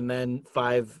 words and then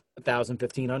 5,000,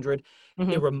 1,500.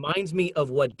 It reminds me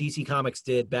of what DC Comics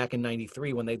did back in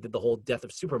 '93 when they did the whole Death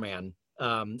of Superman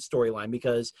storyline,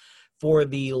 because for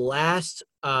the last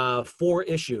 4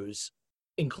 issues,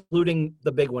 including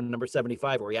the big one, number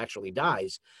 75, where he actually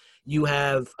dies, you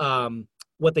have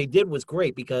what they did was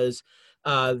great because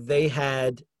they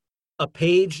had a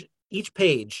page, each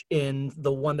page in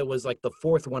the one that was like the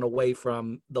 4th one away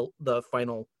from the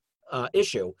final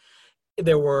issue,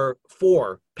 there were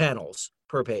 4 panels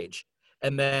per page.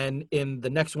 And then in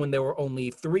the next one, there were only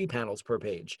 3 panels per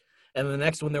page. And the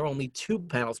next one, there were only 2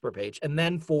 panels per page. And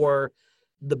then for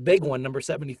the big one, number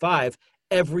 75,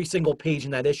 every single page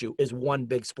in that issue is one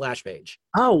big splash page.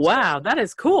 Oh, wow. That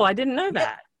is cool. I didn't know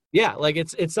that. Yeah, like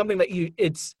it's something that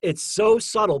it's so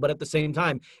subtle, but at the same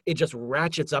time, it just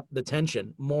ratchets up the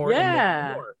tension more and more and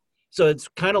Yeah. more. So it's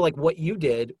kind of like what you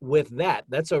did with that.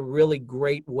 That's a really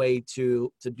great way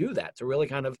to do that. To really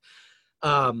kind of,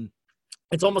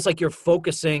 it's almost like you're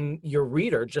focusing your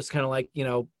reader, just kind of like, you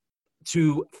know,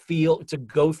 to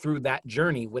go through that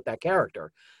journey with that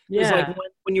character. It's like Yeah.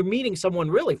 when you're meeting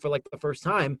someone really for like the first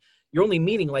time, you're only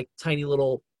meeting like tiny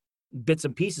little bits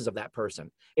and pieces of that person.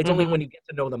 It's only when you get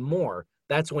to know them more,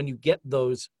 that's when you get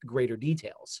those greater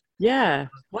details. Yeah.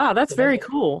 Wow. That's So very that's-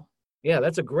 cool. Yeah,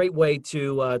 that's a great way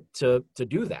to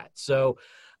do that. So,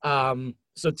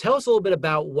 so tell us a little bit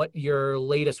about what your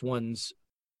latest ones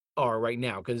are right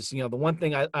now, because you know the one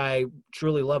thing I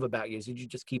truly love about you is that you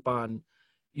just keep on,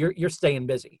 you're staying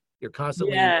busy. You're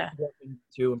constantly Yeah. working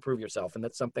to improve yourself, and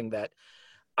that's something that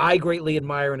I greatly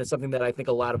admire, and it's something that I think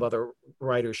a lot of other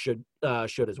writers should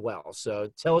as well.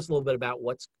 So tell us a little bit about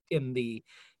what's in the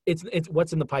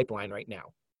what's in the pipeline right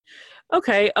now.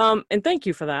 Okay. And thank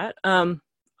you for that. So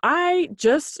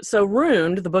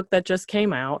Ruined, the book that just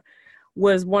came out,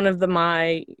 was one of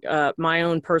my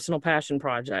own personal passion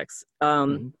projects.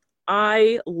 Mhm.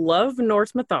 I love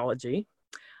Norse mythology.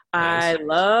 I Nice.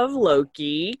 love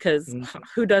Loki, because Mhm.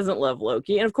 who doesn't love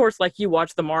Loki? And of course, like you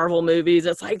watch the Marvel movies,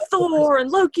 it's like Thor and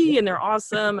Loki, and they're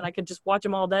awesome, and I could just watch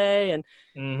them all day. And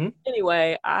Mhm.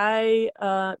 anyway, I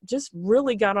just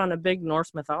really got on a big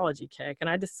Norse mythology kick, and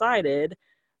I decided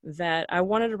that I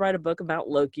wanted to write a book about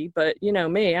Loki, but you know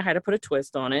me, I had to put a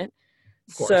twist on it.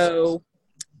 Of course. So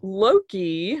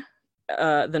Loki,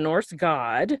 the Norse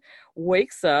god,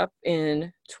 wakes up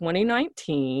in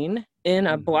 2019 in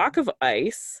a Mhm. block of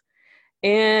ice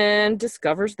and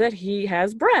discovers that he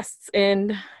has breasts,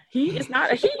 and he is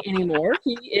not a he anymore.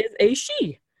 He is a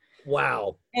she.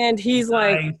 Wow. And he's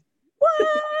like, Nice. what?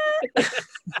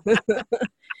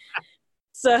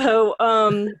 So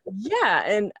yeah,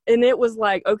 and it was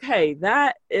like, okay,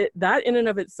 that in and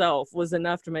of itself was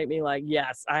enough to make me like,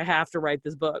 yes, I have to write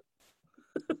this book.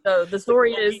 So the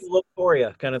story is, Look for you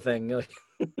kind of thing.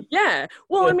 yeah.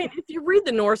 Well, I mean, if you read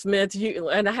the Norse myths,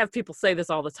 and I have people say this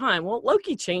all the time. Well,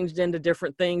 Loki changed into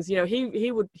different things. You know,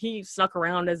 he snuck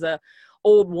around as a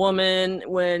old woman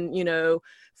when, you know,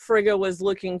 Frigga was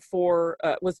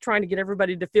was trying to get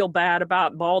everybody to feel bad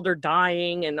about Balder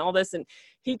dying and all this, and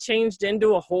he changed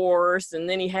into a horse, and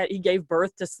then he gave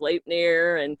birth to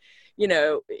Sleipnir, and you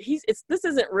know, this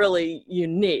isn't really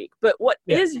unique. But what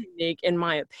is unique, in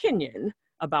my opinion,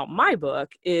 about my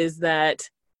book is that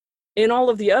in all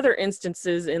of the other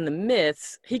instances in the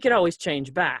myths, he could always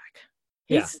change back.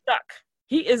 He's stuck.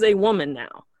 He is a woman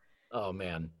now. Oh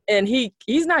man. And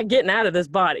he's not getting out of this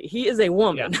body. He is a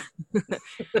woman.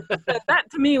 That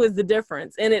to me was the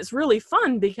difference. And it's really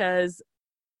fun because,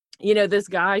 you know, this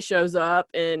guy shows up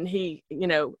and he, you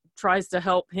know, tries to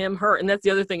help her. And that's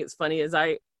the other thing that's funny is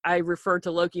I refer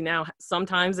to Loki now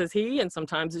sometimes as he and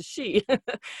sometimes as she.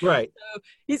 Right. So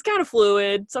he's kind of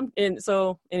fluid.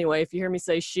 So anyway, if you hear me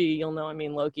say she, you'll know I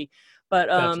mean Loki. But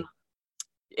Gotcha.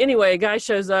 anyway, a guy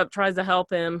shows up, tries to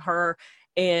help her,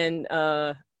 and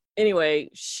anyway,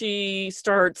 she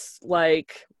starts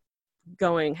like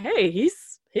going, hey,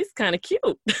 he's kind of cute.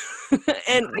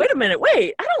 And wait a minute,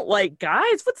 I don't like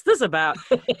guys. What's this about?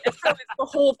 And so it's the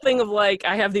whole thing of like,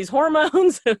 I have these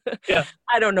hormones. Yeah.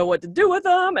 I don't know what to do with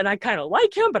them, and I kind of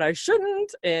like him, but I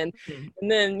shouldn't. And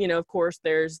then, you know, of course,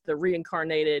 there's the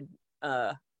reincarnated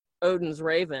Odin's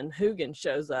raven, Hugin,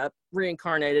 shows up,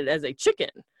 reincarnated as a chicken.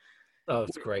 Oh,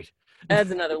 it's great.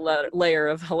 Adds another layer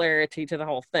of hilarity to the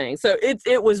whole thing. So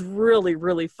it was really,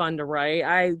 really fun to write.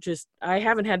 I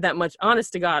haven't had that much,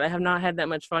 honest to God, I have not had that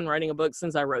much fun writing a book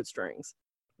since I wrote Strings.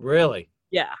 Really?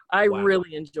 Yeah, I Wow.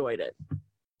 really enjoyed it.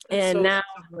 And so, now,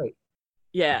 so great.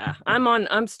 yeah,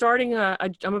 I'm starting,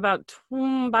 I'm about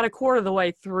a quarter of the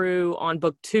way through on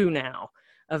book 2 now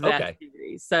of that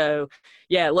series. So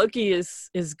yeah, Loki is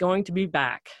going to be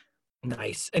back.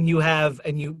 Nice. And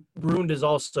Ruined is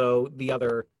also the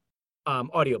other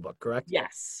audiobook, correct?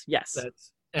 Yes.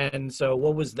 And so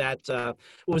what was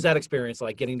that experience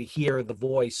like, getting to hear the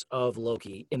voice of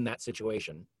Loki in that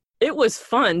situation? It was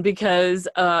fun because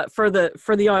for the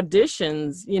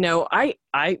auditions, you know, I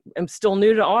am still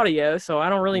new to audio, so I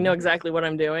don't really know exactly what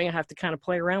I'm doing. I have to kind of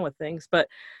play around with things, but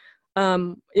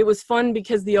it was fun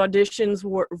because the auditions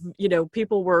were, you know,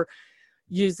 people were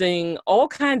using all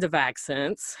kinds of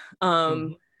accents.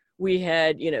 We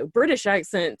had, you know, British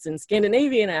accents and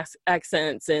Scandinavian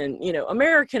accents and, you know,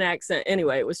 American accent.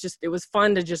 Anyway, it was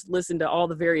fun to just listen to all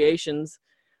the variations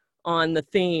on the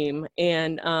theme.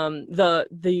 And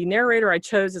the narrator I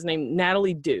chose is named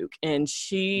Natalie Duke, and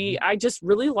I just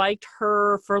really liked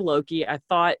her for Loki. I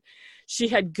thought she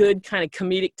had good kind of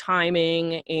comedic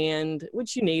timing, and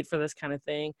which you need for this kind of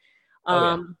thing.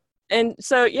 And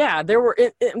so, yeah,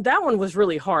 that one was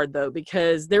really hard though,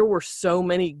 because there were so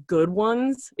many good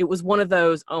ones. It was one of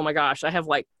those, oh my gosh, I have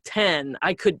like 10.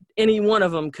 Any one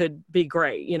of them could be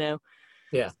great, you know?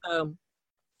 Yeah. So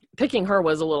picking her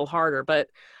was a little harder, but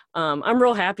I'm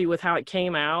real happy with how it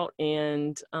came out.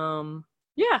 And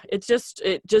yeah, it just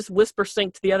whisper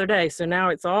synced the other day. So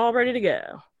now it's all ready to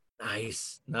go.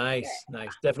 Nice.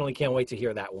 Definitely can't wait to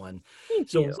hear that one. Thank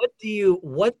So you.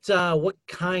 what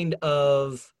kind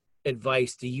of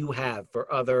advice do you have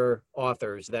for other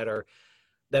authors that are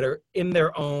stuck in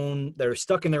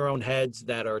their own heads,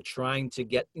 that are trying to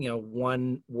get,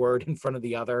 one word in front of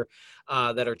the other,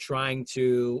 that are trying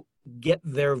to get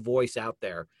their voice out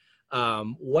there?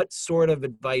 What sort of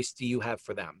advice do you have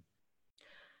for them?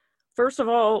 First of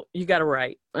all, you got to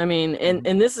write. I mean,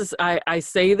 and this is, I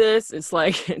say this, it's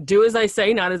like, do as I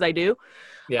say, not as I do.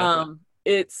 Yeah.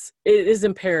 It is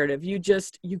imperative.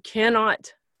 You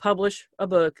cannot publish a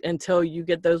book until you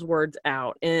get those words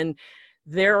out. And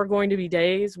there are going to be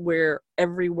days where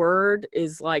every word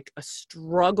is like a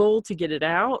struggle to get it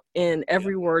out, and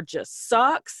every word just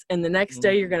sucks. And the next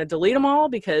day you're going to delete them all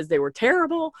because they were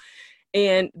terrible.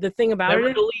 And the thing about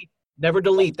never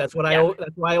delete. That's why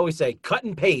I always say, cut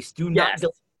and paste. Do not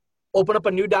open up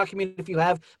a new document if you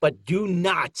have, but do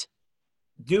not,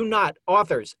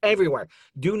 authors everywhere,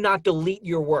 do not delete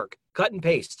your work. Cut and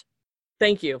paste.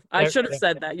 Thank you. I should have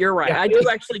said that. You're right. Yeah. I do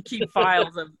actually keep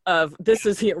files of this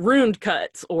is here, ruined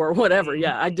cuts or whatever.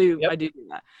 Yeah, I do. Yep. I do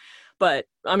that. But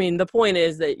I mean, the point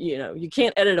is that, you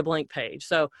can't edit a blank page.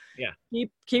 So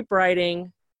keep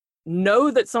writing. Know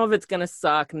that some of it's going to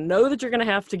suck. Know that you're going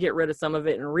to have to get rid of some of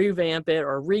it and revamp it,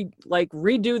 or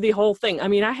redo the whole thing. I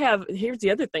mean, here's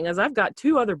the other thing, is I've got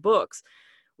 2 other books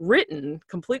written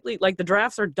completely, like the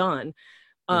drafts are done.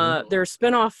 They're a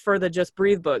spinoff for the Just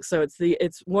Breathe book. So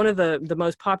it's one of the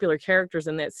most popular characters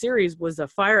in that series was a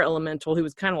fire elemental who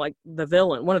was kind of like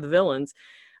one of the villains,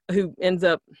 who ends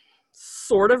up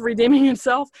sort of redeeming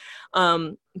himself.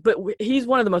 But he's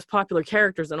one of the most popular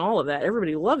characters in all of that.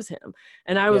 Everybody loves him.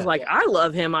 And I was I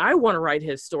love him. I want to write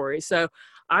his story. So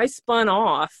I spun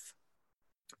off,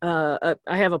 I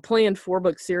have a planned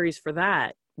 4-book series for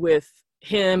that with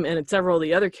him and several of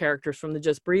the other characters from the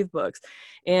Just Breathe books.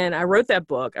 And I wrote that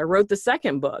book. I wrote the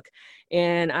second book,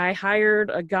 and I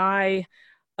hired a guy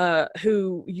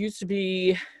who used to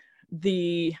be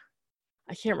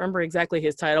I can't remember exactly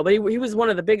his title, but he was one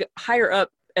of the big higher up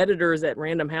editors at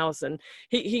Random House. And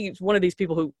he's one of these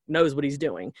people who knows what he's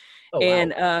doing. Oh, wow.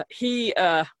 And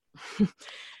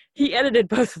he edited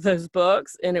both of those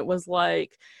books. And it was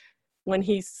like, when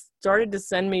he started to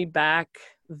send me back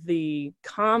the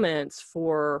comments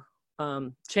for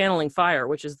Channeling Fire,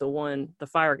 which is the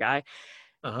fire guy,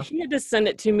 he had to send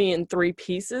it to me in 3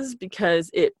 pieces because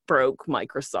it broke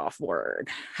Microsoft Word,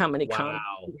 how many comments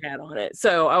he had on it.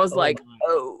 So I was those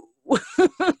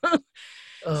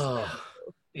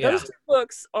 2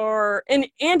 books are, and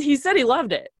he said he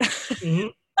loved it.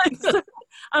 So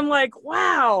I'm like,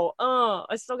 wow,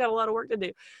 I still got a lot of work to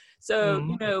do.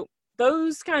 So,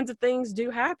 those kinds of things do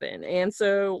happen. And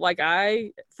so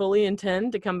I fully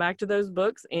intend to come back to those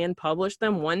books and publish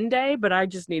them one day, but I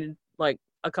just needed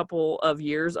a couple of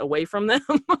years away from them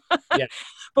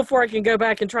before I can go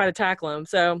back and try to tackle them.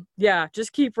 So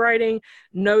just keep writing,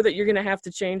 know that you're going to have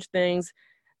to change things.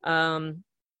 And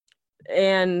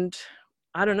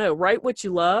I don't know, write what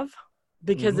you love,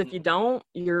 because if you don't,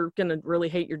 you're going to really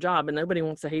hate your job, and nobody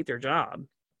wants to hate their job.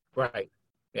 Right.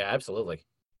 Yeah, absolutely.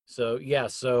 So,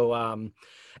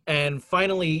 and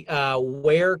finally,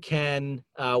 where can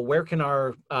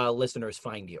our listeners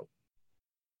find you?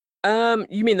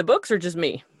 You mean the books or just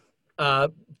me?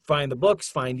 Find the books,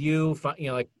 find you,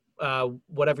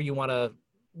 whatever you want to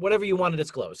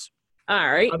disclose. All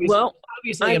right.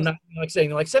 Obviously, I'm not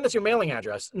saying send us your mailing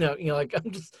address. No, I'm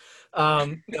just,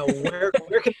 where can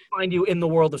we find you in the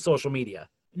world of social media?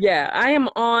 Yeah, I am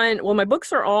my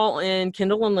books are all in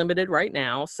Kindle Unlimited right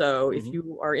now. So if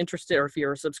you are interested, or if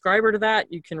you're a subscriber to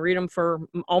that, you can read them for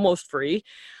almost free.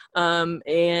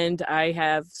 And I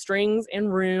have Strings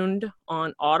and Runed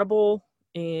on Audible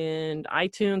and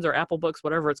iTunes or Apple Books,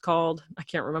 whatever it's called. I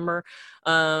can't remember.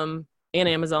 And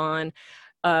Amazon.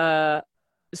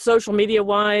 Social media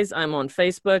wise, I'm on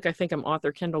Facebook. I think I'm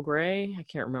author Kendall Gray. I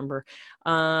can't remember.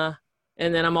 And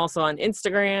then I'm also on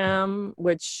Instagram,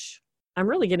 which I'm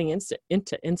really getting into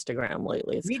Instagram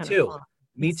lately. It's Me too.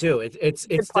 It's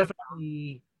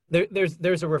definitely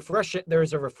there's a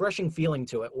refreshing feeling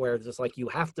to it where it's just like you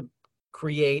have to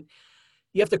create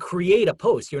a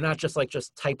post. You're not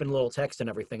just typing little text and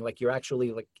everything. Like you're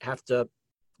actually like have to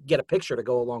get a picture to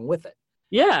go along with it.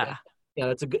 Yeah.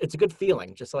 It's a good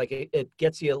feeling. Just like it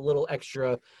gets you a little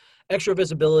extra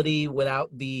visibility without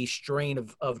the strain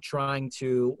of trying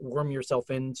to worm yourself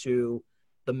into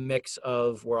the mix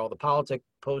of where all the politic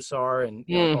posts are and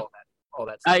all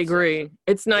that stuff. I agree.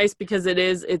 It's nice because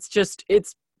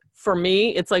it's for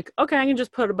me, it's like, okay, I can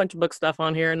just put a bunch of book stuff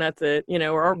on here and that's it,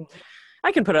 or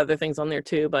I can put other things on there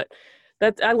too, but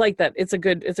I like that. It's a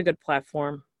good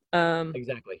platform.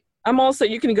 Exactly. I'm also,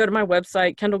 you can go to my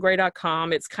website,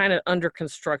 kendallgray.com. It's kind of under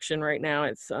construction right now.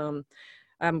 It's,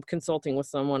 I'm consulting with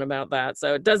someone about that.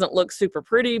 So it doesn't look super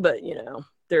pretty, but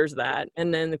there's that.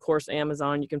 And then of course,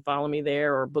 Amazon, you can follow me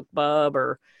there, or BookBub,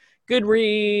 or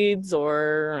Goodreads,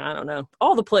 or I don't know,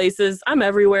 all the places. I'm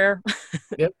everywhere.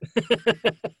 Yep.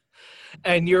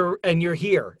 And you're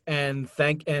here, and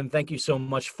thank you so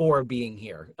much for being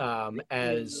here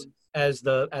as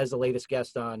the latest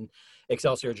guest on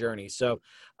Excelsior Journey. So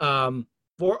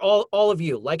for all of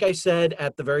you, like I said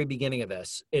at the very beginning of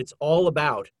this, it's all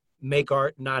about make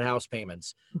art, not house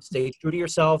payments. Stay true to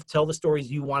yourself, tell the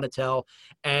stories you want to tell,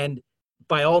 and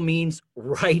by all means,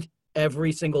 write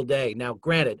every single day. Now,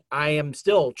 granted, I am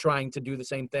still trying to do the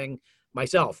same thing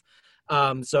myself.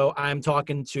 So I'm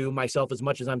talking to myself as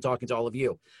much as I'm talking to all of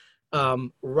you.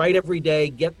 Write every day,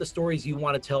 get the stories you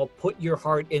want to tell, put your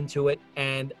heart into it,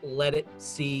 and let it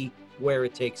see where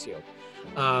it takes you.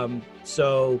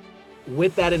 So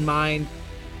with that in mind,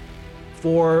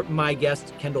 for my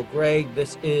guest, Kendall Gray,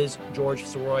 this is George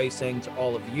Sirois saying to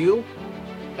all of you,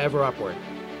 ever upward.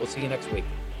 We'll see you next week.